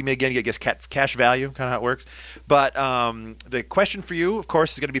don't want to see me again, you get cash value, kind of how it works. But the question for you, of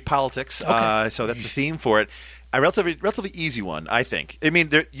course, is going to be politics. Okay. So that's the theme for it. A relatively easy one, I think. I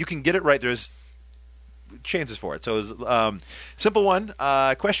mean, you can get it right. There's chances for it. So simple one.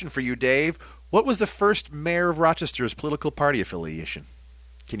 Question for you, Dave. What was the first mayor of Rochester's political party affiliation?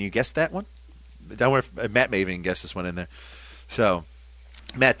 Can you guess that one? I wonder if Matt may even guess this one in there. So,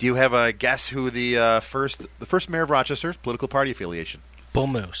 Matt, do you have a guess who the first mayor of Rochester's political party affiliation? Bull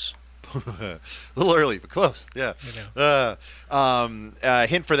Moose. A little early, but close. Yeah.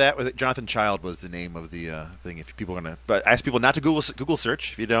 Hint for that was Jonathan Child was the name of the thing. If people are gonna, but ask people not to Google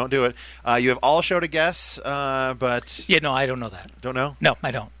search if you don't do it. You have all show to guess, but no, I don't know that. Don't know? No,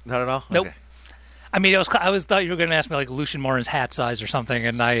 I don't. Not at all. Nope. Okay. I mean, I was thought you were going to ask me like Lucian Morin's hat size or something,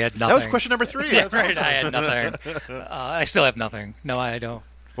 and I had nothing. That was question number 3. Yeah, right. Awesome. I had nothing. I still have nothing. No, I don't.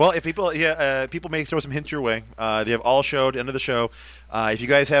 Well, if people, people may throw some hints your way. They have all show at the end of the show. If you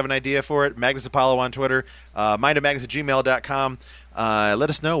guys have an idea for it, Magnus Apollo on Twitter, mindofmagnus@gmail.com. Let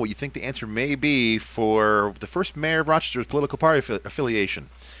us know what you think the answer may be for the first mayor of Rochester's political party affiliation.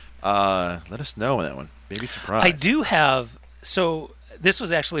 Let us know on that one. Maybe surprise. I do have This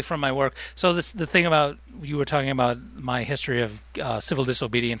was actually from my work. So the thing about you were talking about my history of civil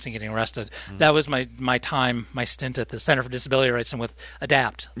disobedience and getting arrested. That was my stint at the Center for Disability Rights and with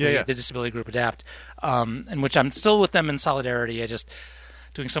ADAPT, the disability group ADAPT, in which I'm still with them in solidarity. I just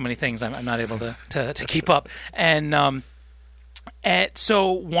doing so many things I'm not able to keep up. And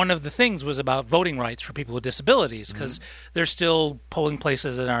so one of the things was about voting rights for people with disabilities because there's still polling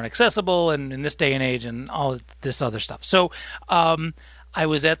places that aren't accessible and in this day and age and all this other stuff. So I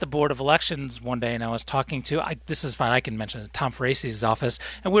was at the Board of Elections one day, and I was talking to, this is fine, I can mention it, Tom Farace's office,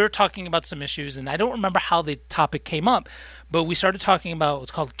 and we were talking about some issues, and I don't remember how the topic came up, but we started talking about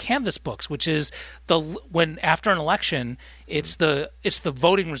what's called canvas books, which is when after an election, it's the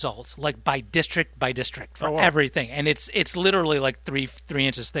voting results, like by district for everything, and it's literally like three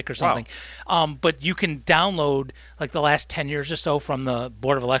inches thick or something. Wow. But you can download like the last 10 years or so from the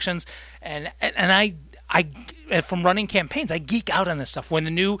Board of Elections, and I from running campaigns, I geek out on this stuff. When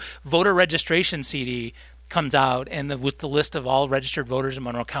the new voter registration CD comes out and with the list of all registered voters in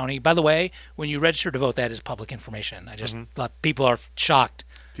Monroe County, by the way, when you register to vote, that is public information. I just thought people are shocked.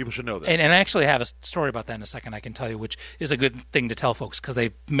 People should know this. And I actually have a story about that in a second I can tell you, which is a good thing to tell folks because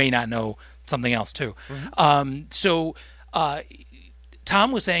they may not know something else too. Tom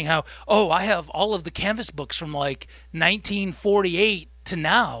was saying how, I have all of the canvas books from like 1948 to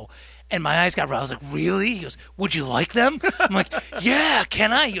now. And my eyes got red. I was like, really? He goes, would you like them? I'm like, yeah,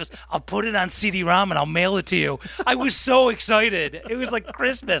 can I? He goes, I'll put it on CD-ROM and I'll mail it to you. I was so excited. It was like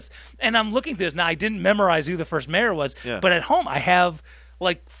Christmas. And I'm looking through this. Now, I didn't memorize who the first mayor was, but at home I have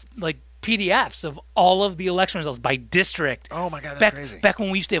like PDFs of all of the election results by district. Oh my God, that's crazy. Back when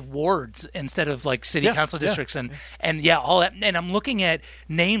we used to have wards instead of like city council districts and all that. And I'm looking at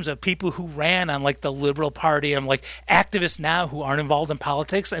names of people who ran on like the Liberal Party. I'm like activists now who aren't involved in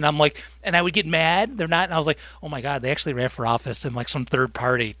politics. And I'm like, and I would get mad. They're not. And I was like, oh my God, they actually ran for office in like some third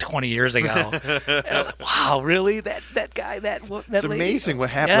party 20 years ago. And I was like, wow, really? That guy, that it's lady? amazing what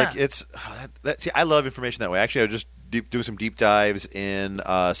happened. Yeah. Like it's see, I love information that way. Actually, I was just doing some deep dives in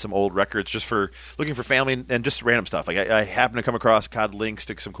some old records just for looking for family and just random stuff. Like I happened to come across COD links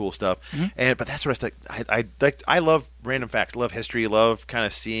to some cool stuff, but that's what I love random facts, love history, love kind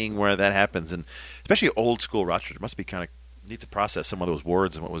of seeing where that happens, and especially old school Rochester. It must be kind of neat to process some of those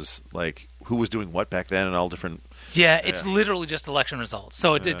words and what was like, who was doing what back then, and all different. Yeah, it's literally just election results.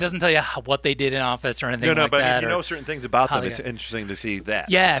 So it doesn't tell you what they did in office or anything like that. No, but if you know certain things about them, it's interesting to see that.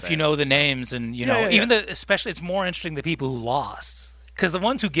 Yeah, if you know the names and, especially it's more interesting the people who lost. Because the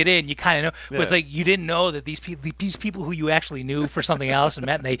ones who get in, you kind of know. But it's like you didn't know that these people who you actually knew for something else and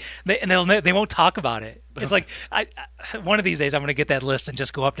met, and they won't talk about it. It's like one of these days I'm going to get that list and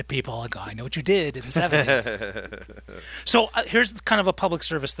just go up to people and go, I know what you did in the 70s. So here's kind of a public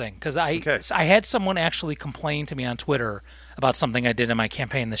service thing, because I had someone actually complain to me on Twitter about something I did in my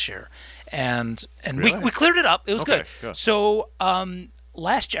campaign this year, and really? we cleared it up. It was good. So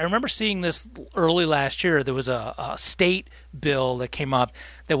last year, I remember seeing this early last year. There was a state bill that came up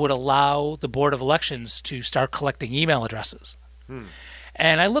that would allow the Board of Elections to start collecting email addresses.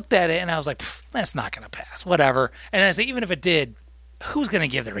 And I looked at it and I was like, that's not going to pass, whatever. And I said, even if it did, who's going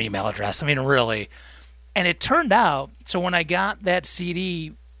to give their email address? I mean, really. And it turned out, so when I got that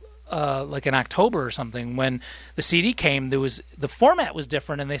CD, like in October or something, when the CD came, the format was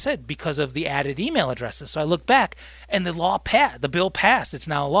different, and they said because of the added email addresses. So I looked back, and the bill passed. It's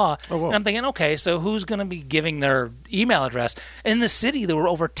now a law. Oh, and I'm thinking, okay, so who's going to be giving their email address? In the city, there were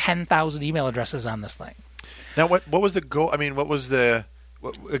over 10,000 email addresses on this thing. Now, what was the goal? I mean, what was the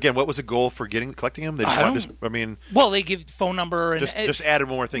goal for collecting them? They just well, they give phone number and just added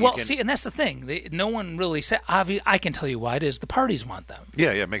one more thing. Well, see, and that's the thing. No one really said. I can tell you why it is. The parties want them.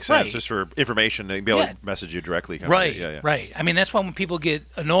 Yeah, it makes sense. Right. Just for information, they can be able to message you directly. Right. I mean, that's why when people get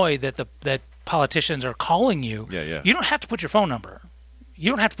annoyed that politicians are calling you. You don't have to put your phone number. You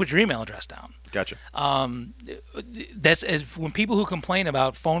don't have to put your email address down. Gotcha. That's when people who complain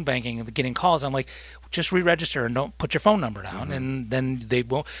about phone banking and getting calls, I'm like, just re-register and don't put your phone number down, and then they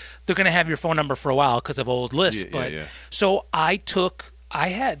won't. They're going to have your phone number for a while because of old lists. So I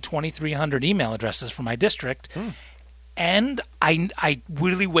had 2,300 email addresses for my district, and I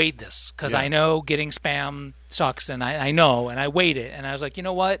really weighed this because I know getting spam sucks, and I know, and I weighed it, and I was like, you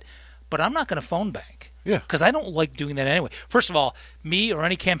know what? But I'm not going to phone bank. Yeah. Because I don't like doing that anyway. First of all, me or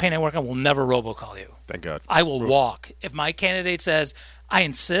any campaign I work on will never robocall you. Thank God. I will walk. If my candidate says, I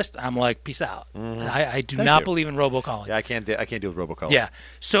insist, I'm like, peace out. I do not believe in robocalling. Yeah, I can't deal with robocalling. Yeah.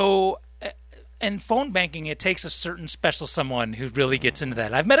 So, and phone banking, it takes a certain special someone who really gets into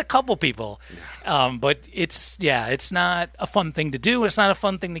that. I've met a couple people, but it's not a fun thing to do. It's not a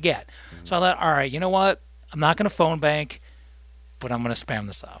fun thing to get. So I thought, all right, you know what? I'm not going to phone bank, but I'm going to spam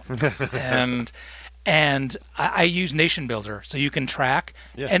this out. And I use Nation Builder, so you can track.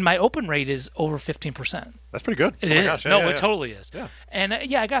 Yeah. And my open rate is over 15%. That's pretty good. It is. Gosh, it totally is. Yeah. And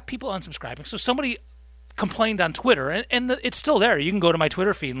I got people unsubscribing. So somebody complained on Twitter, and it's still there. You can go to my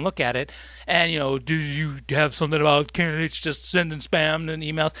Twitter feed and look at it. And, do you have something about candidates just sending spam and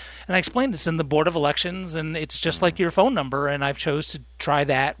emails? And I explained it's in the Board of Elections, and it's just like your phone number. And I've chose to try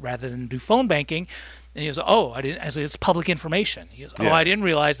that rather than do phone banking. And he goes, "Oh, I didn't." I said, "It's public information." He goes, "Oh, Yeah. I didn't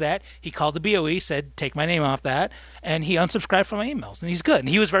realize that." He called the BOE, said, "Take my name off that," and he unsubscribed from my emails. And he's good. And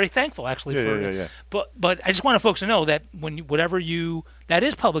he was very thankful, actually, for it. Yeah. But I just want folks to know that that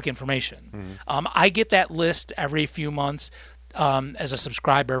is public information. I get that list every few months as a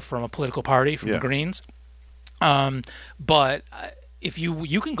subscriber from a political party, from the Greens. But if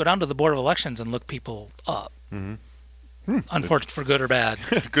you can go down to the Board of Elections and look people up. Unfortunate for good or bad.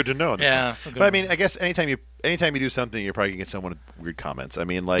 Good to know. Yeah. But I mean, I guess anytime you do something, you're probably gonna get someone with weird comments. I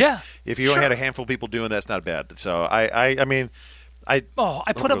mean, like, if you only had a handful of people doing that, it's not bad. So I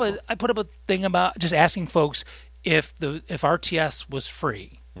put up a thing about just asking folks if RTS was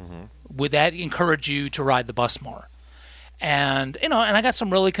free, would that encourage you to ride the bus more? And and I got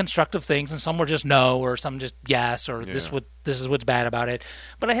some really constructive things, and some were just no, or some just yes, or this is what's bad about it.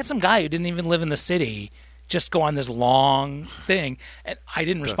 But I had some guy who didn't even live in the city just go on this long thing, and I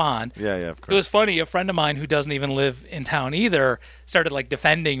didn't respond. Yeah, of course. It was funny. A friend of mine who doesn't even live in town either started like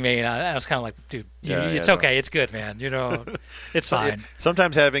defending me, and I was kind of like, "Dude, it's okay, it's good, man. It's fine."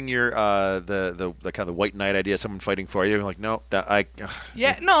 Sometimes having your the kind of the white knight idea, someone fighting for you, like, no,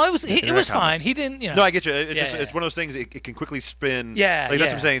 it was fine. He didn't. No, I get you. It's one of those things. It can quickly spin. That's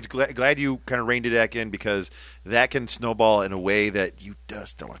what I'm saying. Glad you kind of reined it back in, because that can snowball in a way that you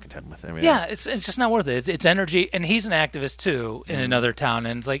just don't want to contend with. I mean, it's just not worth it. It's energy, and he's an activist too in another town,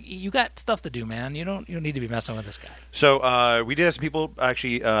 and it's like, you got stuff to do, man. You don't need to be messing with this guy. So we did have some people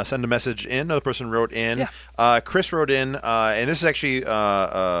actually send a message in. Another person wrote in. Chris wrote in, and this is actually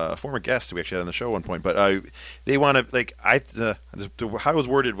a former guest we actually had on the show at one point. But they want to how it was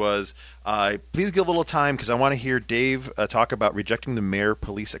worded was, please give a little time because I want to hear Dave talk about rejecting the mayor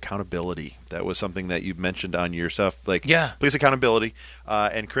police accountability. That was something that you mentioned on your stuff, police accountability.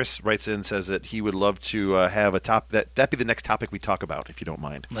 And Chris writes in, says that he would love to have a that be the next topic we talk about, if you don't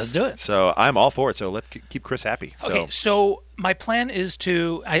mind. Let's do it. So I'm all for it. So let's keep Chris happy. Okay, so my plan is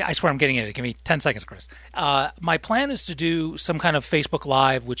to, I swear I'm getting it. Give me 10 seconds, Chris. My plan is to do some kind of Facebook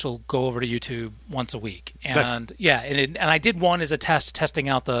Live, which will go over to YouTube once a week. And and I did one as a testing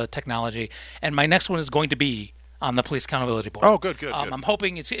out the technology. And my next one is going to be on the Police Accountability Board. Oh, good. I'm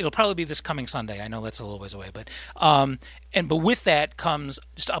hoping it'll probably be this coming Sunday. I know that's a little ways away, but with that comes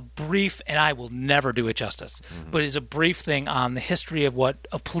just a brief, and I will never do it justice, but it's a brief thing on the history of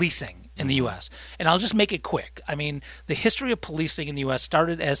policing in the U.S. And I'll just make it quick. I mean, the history of policing in the U.S.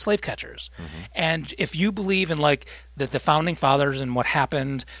 started as slave catchers, and if you believe in that the founding fathers and what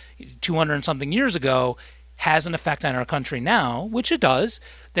happened 200 and something years ago has an effect on our country now, which it does,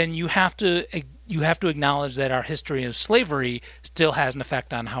 then you have to acknowledge that our history of slavery still has an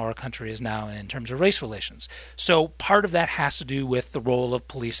effect on how our country is now in terms of race relations. So part of that has to do with the role of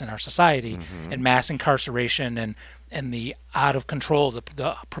police in our society and mass incarceration and the out of control,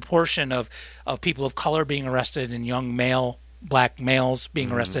 the proportion of people of color being arrested and young black males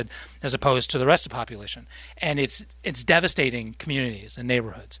being arrested as opposed to the rest of the population. And it's devastating communities and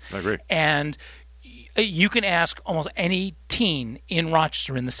neighborhoods. I agree. And you can ask almost any teen in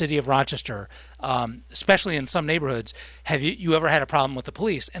Rochester, in the city of Rochester, especially in some neighborhoods, have you ever had a problem with the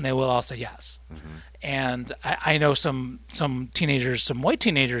police? And they will all say yes. And I know some teenagers, some white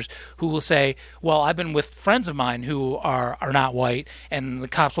teenagers, who will say, well, I've been with friends of mine who are not white, and the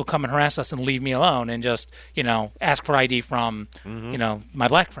cops will come and harass us and leave me alone and just, ask for ID from, my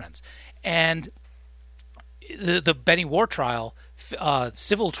black friends. And the Benny Ward trial,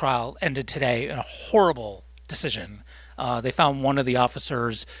 civil trial, ended today in a horrible decision. They found one of the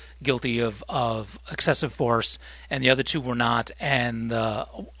officers guilty of excessive force, and the other two were not. And the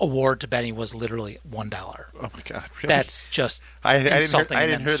award to Benny was literally $1. Oh my God! Really? That's just insulting. I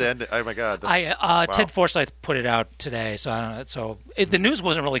didn't hear that. Oh my God! Wow. Ted Forsyth put it out today, so I don't know. So the news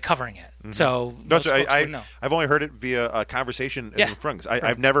wasn't really covering it. So I've only heard it via a conversation with friends.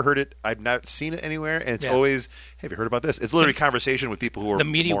 I've never heard it. I've not seen it anywhere, and it's always, hey, have you heard about this? It's literally conversation with people who are the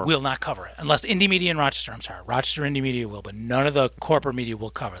media will not cover it unless Indie Media in Rochester. I'm sorry, Rochester Indie Media will, but none of the corporate media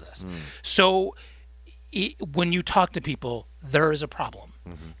will cover this. So when you talk to people, there is a problem,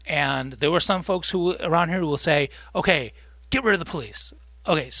 and there were some folks who around here who will say, "Okay, get rid of the police."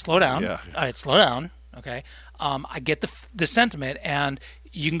 Okay, slow down. All right, slow down. Okay, I get the sentiment, and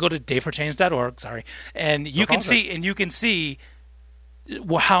you can go to dayforchange.org. Sorry, and you can see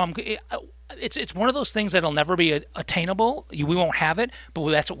how it's one of those things that'll never be attainable. We won't have it, but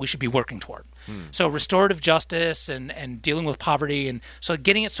that's what we should be working toward. So restorative justice and dealing with poverty, and so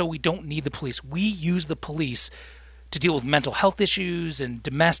getting it so we don't need the police. We use the police to deal with mental health issues and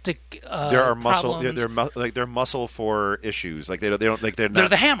domestic there are problems. They're muscle for issues. Like they're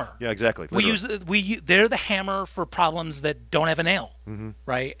the hammer. Yeah, exactly. They're the hammer for problems that don't have a nail,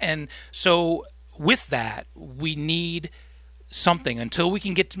 right? And so with that, we need something until we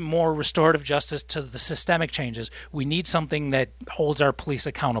can get to more restorative justice to the systemic changes. We need something that holds our police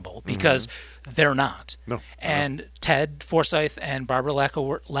accountable because they're not. No. And Ted Forsyth and Barbara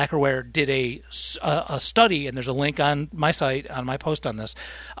Lackerware did a study, and there's a link on my site, on my post on this,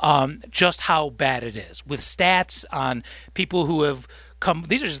 just how bad it is, with stats on people who have come.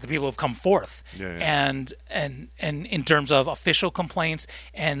 These are just the people who have come forth, and in terms of official complaints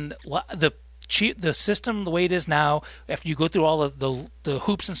and the system, the way it is now, after you go through all of the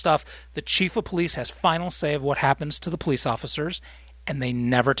hoops and stuff, the chief of police has final say of what happens to the police officers, and they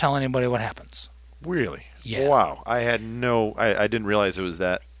never tell anybody what happens. Really? Yeah. Wow. I didn't realize it was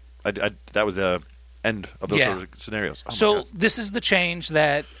that. That was the end of those sort of scenarios. Oh so this is the change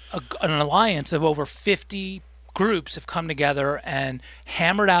that an alliance of over 50 groups have come together and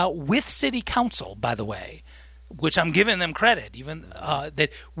hammered out with city council, by the way, which I'm giving them credit, even that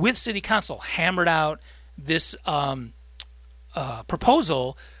with city council hammered out this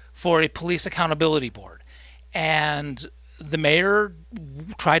proposal for a police accountability board. And the mayor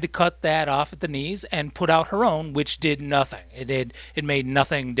tried to cut that off at the knees and put out her own, which did nothing. It made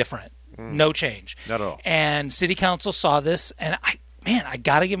nothing different. No change. Not at all. And city council saw this, and I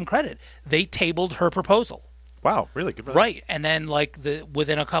got to give them credit. They tabled her proposal. Wow, really? Good for them. Right, and then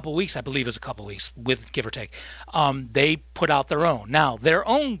within a couple of weeks, I believe it was a couple of weeks, with give or take, they put out their own. Now, their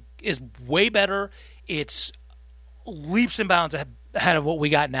own is way better. It's leaps and bounds ahead of what we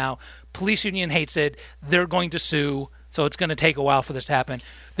got now. Police union hates it. They're going to sue, so it's going to take a while for this to happen.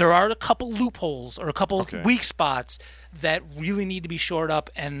 There are a couple loopholes or a couple weak spots that really need to be shored up,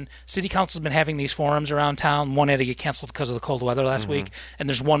 and city council's been having these forums around town. One had to get canceled because of the cold weather last week, and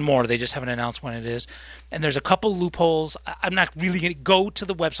there's one more. They just haven't announced when it is. And there's a couple loopholes. I'm not really going to go to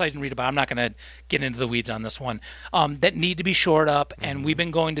the website and read about it. I'm not going to get into the weeds on this one, that need to be shored up, and we've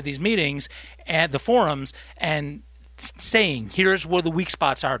been going to these meetings and the forums and saying, here's where the weak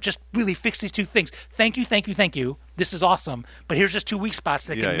spots are. Just really fix these two things. Thank you. This is awesome, but here's just two weak spots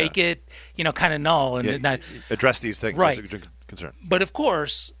that can make it, kind of null and not address these things. Right. That's a concern. But of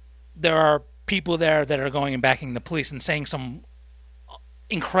course, there are people there that are going and backing the police and saying some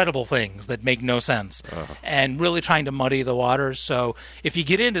incredible things that make no sense and really trying to muddy the waters. So if you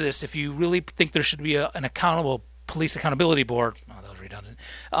get into this, if you really think there should be an accountable police accountability board, that was redundant,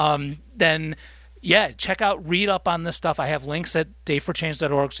 then read up on this stuff. I have links at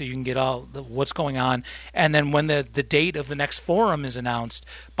dayforchange.org so you can get all what's going on. And then when the date of the next forum is announced,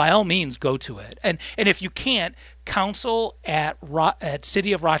 by all means, go to it. And if you can't, council at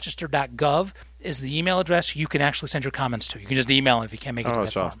cityofrochester.gov is the email address you can actually send your comments to. You can just email if you can't make it to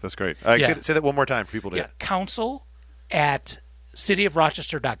that forum. That's great. Say that one more time for people to council at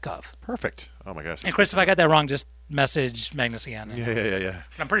cityofrochester.gov. Perfect. Oh, my gosh. And Chris, if I got that wrong, just message Magnus again. Yeah.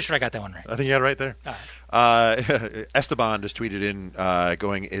 I'm pretty sure I got that one right. I think you got it right there. All right. Esteban just tweeted in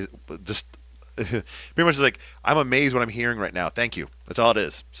pretty much like, I'm amazed what I'm hearing right now. Thank you. That's all it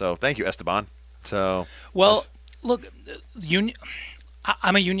is. So thank you, Esteban. So look,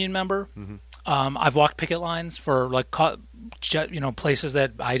 I'm a union member. I've walked picket lines for places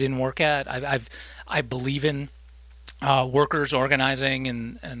that I didn't work at. I believe in workers organizing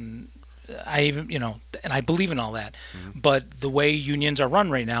and I even and I believe in all that. But the way unions are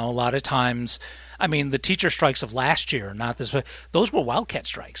run right now, a lot of times, I mean, the teacher strikes of last year, not this, those were wildcat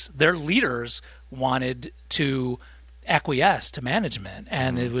strikes. Their leaders wanted to acquiesce to management,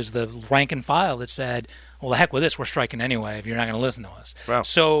 and it was the rank and file that said, well, the heck with this, we're striking anyway if you're not going to listen to us. Wow.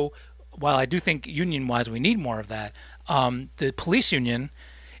 So while I do think union-wise we need more of that, the police union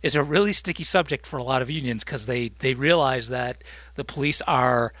is a really sticky subject for a lot of unions because they realize that the police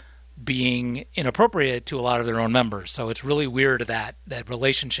are being inappropriate to a lot of their own members. So it's really weird, that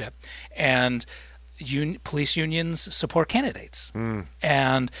relationship. And police unions support candidates.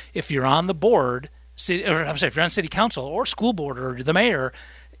 And if you're on the board, if you're on city council or school board or the mayor,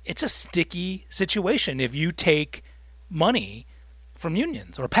 it's a sticky situation if you take money from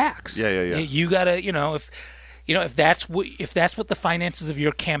unions or PACs. Yeah. You gotta, if that's what the finances of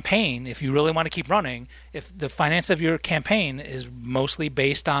your campaign, if you really want to keep running, if the finance of your campaign is mostly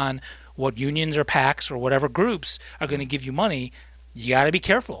based on what unions or PACs or whatever groups are going to give you money, you got to be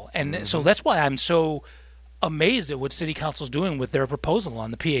careful. And so that's why I'm so amazed at what City Council's doing with their proposal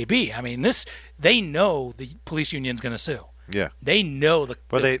on the PAB. I mean, they know the police union's going to sue. Yeah, they know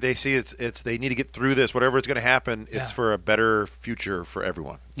they see it's they need to get through this. Whatever it's going to happen, it's for a better future for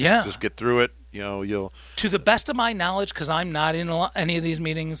everyone. Just get through it. You'll. To the best of my knowledge, because I'm not in any of these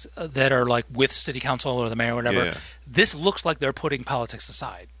meetings that are like with city council or the mayor or whatever. This looks like they're putting politics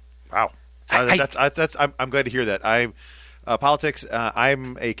aside. Wow, I'm glad to hear that. politics.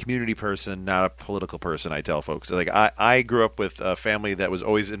 I'm a community person, not a political person. I tell folks, like I grew up with a family that was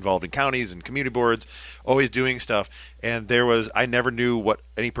always involved in counties and community boards, always doing stuff. And I never knew what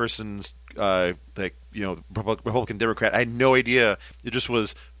any person's Republican, Democrat. I had no idea. It just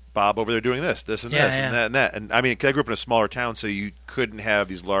was Bob over there doing this, and this, and that, and that. And I mean, 'cause I grew up in a smaller town, so you couldn't have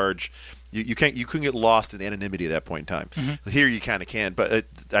these large. You couldn't get lost in anonymity at that point in time. Mm-hmm. Here you kind of can, but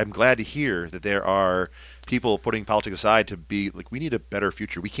I'm glad to hear that there are people putting politics aside to be like, we need a better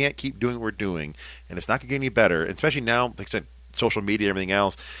future. We can't keep doing what we're doing, and it's not going to get any better. And especially now, like I said, social media and everything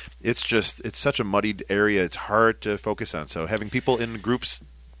else, it's such a muddied area. It's hard to focus on. So having people in groups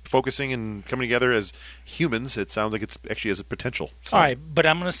focusing and coming together as humans, it sounds like it's actually has a potential. So. All right, but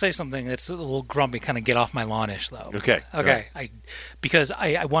I'm going to say something that's a little grumpy, kind of get off my lawn-ish, though. Okay. Because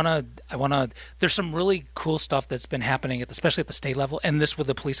I want to. There's some really cool stuff that's been happening, especially at the state level, and this with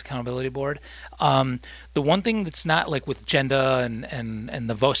the Police Accountability Board. The one thing that's not like with agenda and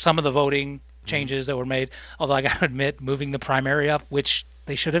the vote, some of the voting changes that were made. Although I got to admit, moving the primary up, which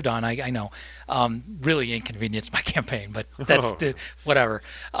they should have done. I know, really inconvenienced my campaign, but that's whatever.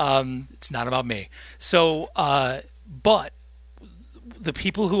 It's not about me. So, but the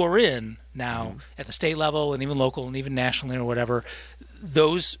people who are in now at the state level and even local and even nationally or whatever,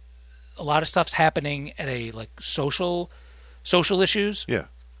 a lot of stuff's happening at a like social issues. Yeah.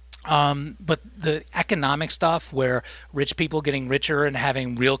 But the economic stuff where rich people getting richer and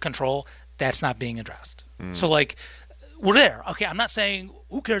having real control, that's not being addressed. So like. We're there. Okay, I'm not saying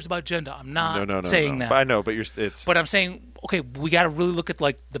who cares about agenda. I'm not saying that. But I know, but But I'm saying, okay, we got to really look at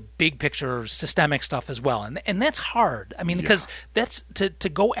like the big picture, systemic stuff as well, and that's hard. I mean, because that's to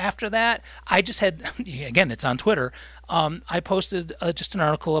go after that. I just had again, it's on Twitter. I posted just an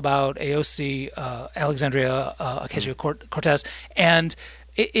article about AOC Alexandria Ocasio-Cortez, and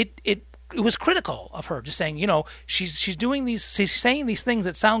it was critical of her, just saying, she's saying these things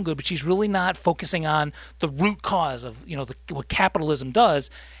that sound good, but she's really not focusing on the root cause of, what capitalism does.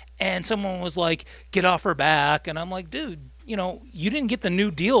 And someone was like, get off her back. And I'm like, dude, you didn't get the New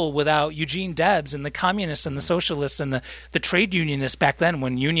Deal without Eugene Debs and the communists and the socialists and the trade unionists back then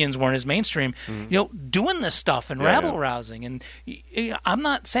when unions weren't as mainstream, doing this stuff and rabble-rousing. And I'm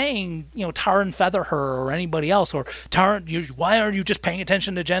not saying, tar and feather her or anybody else or why aren't you just paying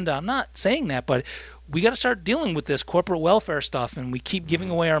attention to agenda? I'm not saying that, but we got to start dealing with this corporate welfare stuff, and we keep giving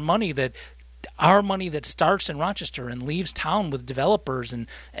away our money that starts in Rochester and leaves town with developers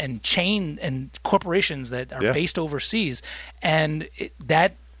and chain and corporations that are based overseas, and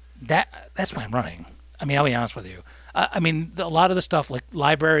that's why I'm running. I mean, I'll be honest with you. A lot of the stuff like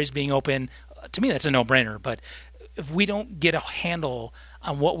libraries being open, to me that's a no-brainer. But if we don't get a handle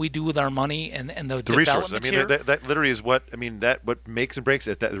on what we do with our money and the resources, that literally is what what makes and breaks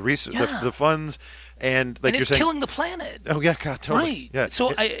it. That the funds. And like you're saying, killing the planet. Oh yeah, God, totally. Right. Yeah.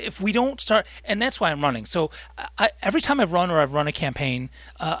 So if we don't start, and that's why I'm running. So every time I've run a campaign,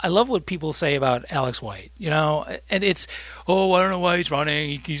 I love what people say about Alex White. And it's, I don't know why he's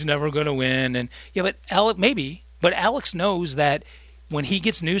running. He's never going to win. And but Alex knows that when he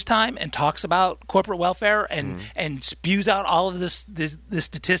gets news time and talks about corporate welfare and spews out all of the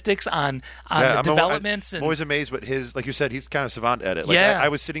statistics on the developments. I'm always amazed what like you said, he's kind of savant at it. Like I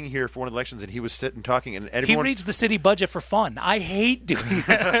was sitting here for one of the elections and he was sitting talking and everyone... He reads the city budget for fun. I hate doing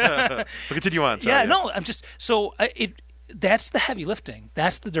that. But continue on. Sorry, I'm just... So that's the heavy lifting.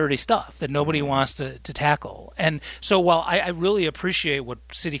 That's the dirty stuff that nobody wants to tackle. And so while I really appreciate what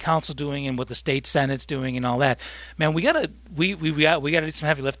City Council's doing and what the State Senate's doing and all that, man, we gotta do some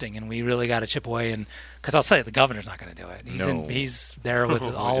heavy lifting, and we really gotta chip away. And because I'll say the governor's not going to do it. He's there with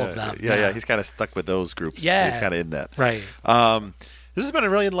all of them. Yeah. He's kind of stuck with those groups. Yeah, he's kind of in that. Right. This has been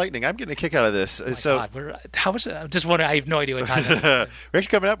really enlightening. I'm getting a kick out of this. God, how much? I'm just wondering. I have no idea what time it is. We're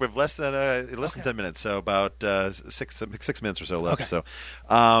actually coming up. We have less than 10 minutes, so about 6 minutes or so left. Okay. So,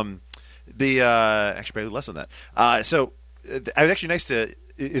 actually probably less than that. So, it was actually nice to.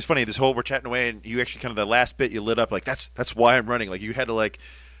 It's funny. This whole we're chatting away, and you actually kind of the last bit you lit up like that's why I'm running. Like you had to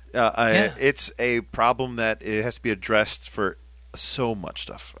it's a problem that it has to be addressed for so much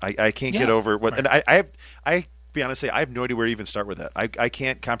stuff. I can't get over what, and I be honest, I have no idea where to even start with that. I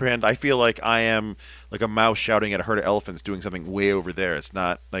can't comprehend. I feel like I am like a mouse shouting at a herd of elephants doing something way over there. It's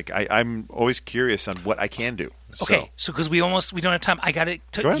not like I'm always curious on what I can do. Okay, so because we don't have time, I got it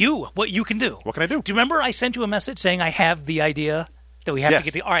to you. What you can do? What can I do? Do you remember I sent you a message saying I have the idea that we have to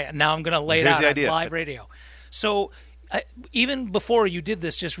get the? All right, now I'm going to lay it out on live radio. So. Even before you did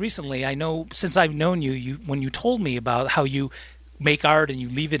this just recently, I know since I've known you when you told me about how you make art and you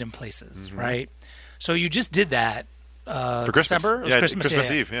leave it in places, right? So you just did that For Christmas. December. It was Yeah,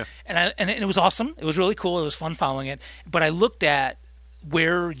 Christmas Eve, yeah. And it was awesome. It was really cool. It was fun following it. But I looked at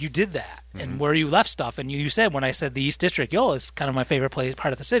where you did that and where you left stuff. And you said, when I said the East District, it's kind of my favorite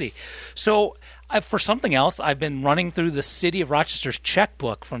part of the city. So for something else, I've been running through the city of Rochester's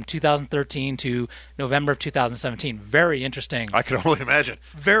checkbook from 2013 to November of 2017. Very interesting. I can only imagine.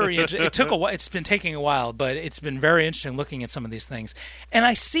 Very interesting. It took a while. It's been taking a while, but it's been very interesting looking at some of these things. And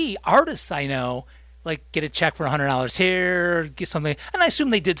I see artists I know get a check for $100 here, get something, and I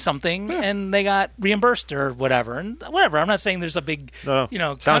assume they did something and they got reimbursed or whatever. And whatever, I'm not saying there's a big,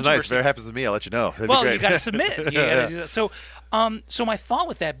 sounds nice. If it happens to me, I'll let you know. That'd be great. You got to submit. So my thought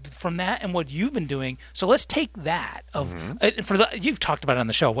with that, from that and what you've been doing. So let's take that you've talked about it on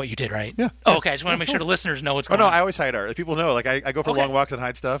the show what you did, right? Yeah. Oh, okay. I just want to make sure the listeners know what's going on. I always hide art. People know. I go for long walks and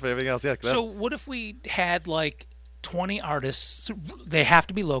hide stuff and everything else. Yeah. So what if we had 20 artists? They have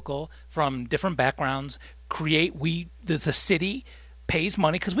to be local from different backgrounds. The city pays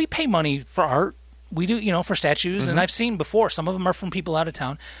money because we pay money for art. We do, for statues, and I've seen before. Some of them are from people out of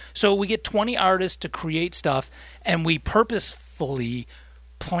town. So we get 20 artists to create stuff, and we purposefully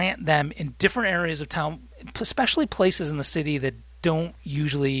plant them in different areas of town, especially places in the city that don't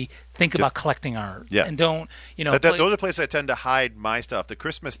usually think about collecting art. Yeah. And don't, those are places I tend to hide my stuff. The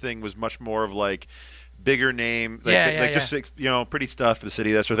Christmas thing was much more of bigger name, just pretty stuff for the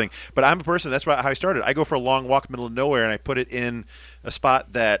city, that sort of thing. But I'm a person. That's how I started. I go for a long walk, middle of nowhere, and I put it in a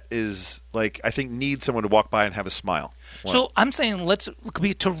spot that is I think needs someone to walk by and have a smile. So I'm saying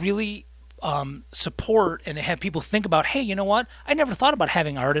to really support and have people think about, hey, you know what? I never thought about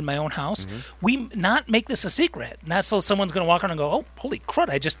having art in my own house. We not make this a secret, not so someone's going to walk around and go, oh, holy crud!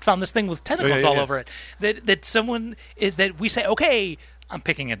 I just found this thing with tentacles all over it. That we say, okay. I'm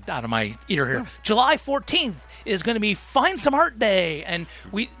picking it out of my ear here. July 14th is going to be Find Some Art Day, and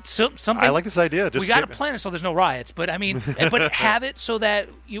something. I like this idea. We got to plan it so there's no riots, but but have it so that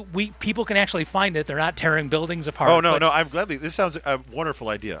people can actually find it. They're not tearing buildings apart. Oh no, I'm gladly. This sounds a wonderful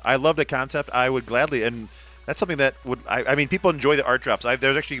idea. I love the concept. I would gladly, and that's something that would. People enjoy the art drops.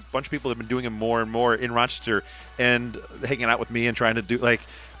 There's actually a bunch of people that have been doing them more and more in Rochester and hanging out with me and trying to do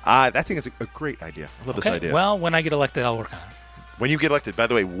I think it's a great idea. I love this idea. Well, when I get elected, I'll work on it. When you get elected, by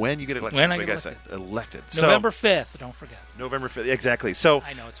the way, elected. November 5th, don't forget. November 5th, exactly. So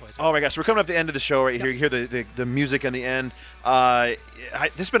I know it's always. Oh my gosh, we're coming up to the end of the show right here. You hear the music in the end.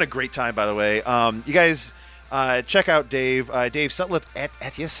 This has been a great time, by the way. You guys check out Dave Sutliff at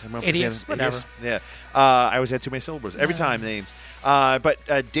Etius. Etius, whatever. Yeah. I always had too many syllables every time names. But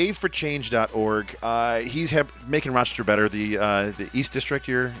DaveForChange.org. He's making Rochester better. The East District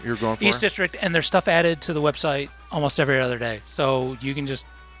you're going for. East District, and there's stuff added to the website almost every other day, so you can just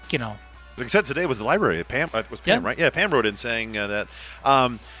Like I said, today was the library. Pam was Pam, right? Yeah, Pam wrote in saying that.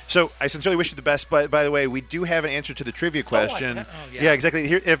 So I sincerely wish you the best. But by the way, we do have an answer to the trivia question. Yeah, exactly.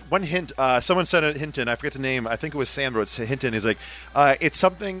 Here, if one hint, someone sent a hint in. I forget the name. I think it was Sandra. It's a hint in. Is it's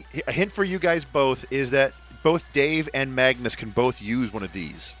something. A hint for you guys both is that both Dave and Magnus can both use one of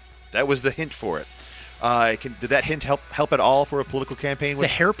these. That was the hint for it. Did that hint help at all for a political campaign? The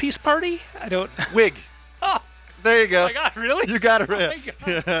hairpiece party? I don't. Wig. Oh. There you go. Oh my God, really? You got it right. Oh my God.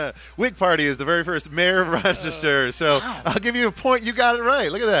 Yeah. Wig Party is the very first mayor of Rochester. So wow. I'll give you a point. You got it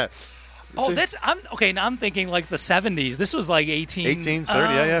right. Look at that. Oh, now I'm thinking the 70s. This was 1830.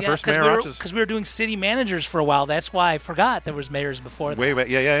 Yeah. First mayor of Rochester. Because we were doing city managers for a while. That's why I forgot there was mayors before that. Way back.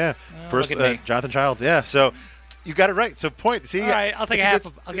 Yeah. First Jonathan Child. Yeah. So you got it right. So point. See. All right. I'll take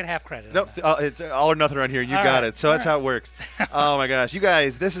I'll get half credit. Nope. It's all or nothing around here. You got it. So that's how it works. Oh my gosh, you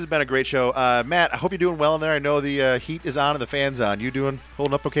guys, this has been a great show. Matt, I hope you're doing well in there. I know the heat is on and the fan's on. You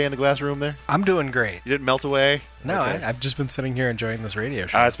holding up okay in the glass room there? I'm doing great. You didn't melt away? No, okay. I've just been sitting here enjoying this radio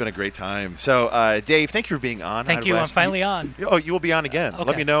show. It's been a great time. So, Dave, thank you for being on. Thank you. I'm finally on. You will be on again. Okay.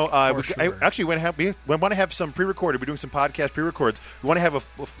 Let me know. Sure. I actually want to have some pre-recorded. We're doing some podcast pre-records. We want to have a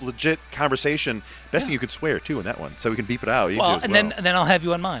legit conversation. Best thing you could swear too in that one, so we can beep it out. Then I'll have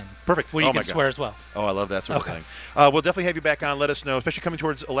you on mine. Perfect. Where you can swear as well. Oh, I love that sort of thing. We'll definitely have you back on. Let us know, especially coming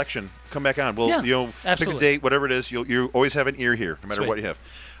towards election. Come back on. We'll pick a date, whatever it is. You always have an ear here, no matter what you have.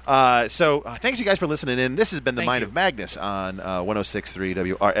 Thanks you guys for listening in. This has been The Mind of Magnus on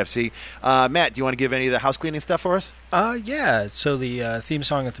 106.3 WRFC. Matt, do you want to give any of the house cleaning stuff for us? Yeah. So the theme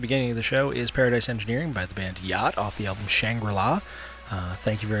song at the beginning of the show is Paradise Engineering by the band Yacht off the album Shangri-La.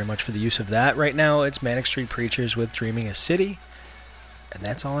 Thank you very much for the use of that. Right now, it's Manic Street Preachers with Dreaming a City. And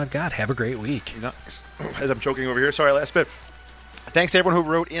that's all I've got. Have a great week. As I'm choking over here, sorry, last bit. Thanks to everyone who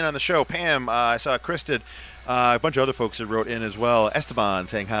wrote in on the show. Pam, I saw Chris did. A bunch of other folks that wrote in as well. Esteban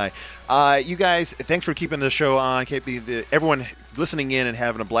saying hi. You guys, thanks for keeping the show on. Everyone listening in and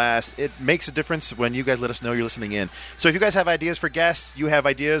having a blast. It makes a difference when you guys let us know you're listening in. So if you guys have ideas for guests, you have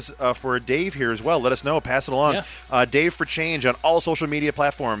ideas for Dave here as well, let us know. Pass it along. Yeah. Dave for Change on all social media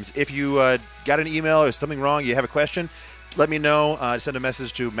platforms. If you got an email or something wrong, you have a question, let me know. Send a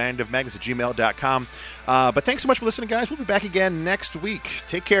message to manofmagnets@gmail.com. But thanks so much for listening, guys. We'll be back again next week.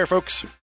 Take care, folks.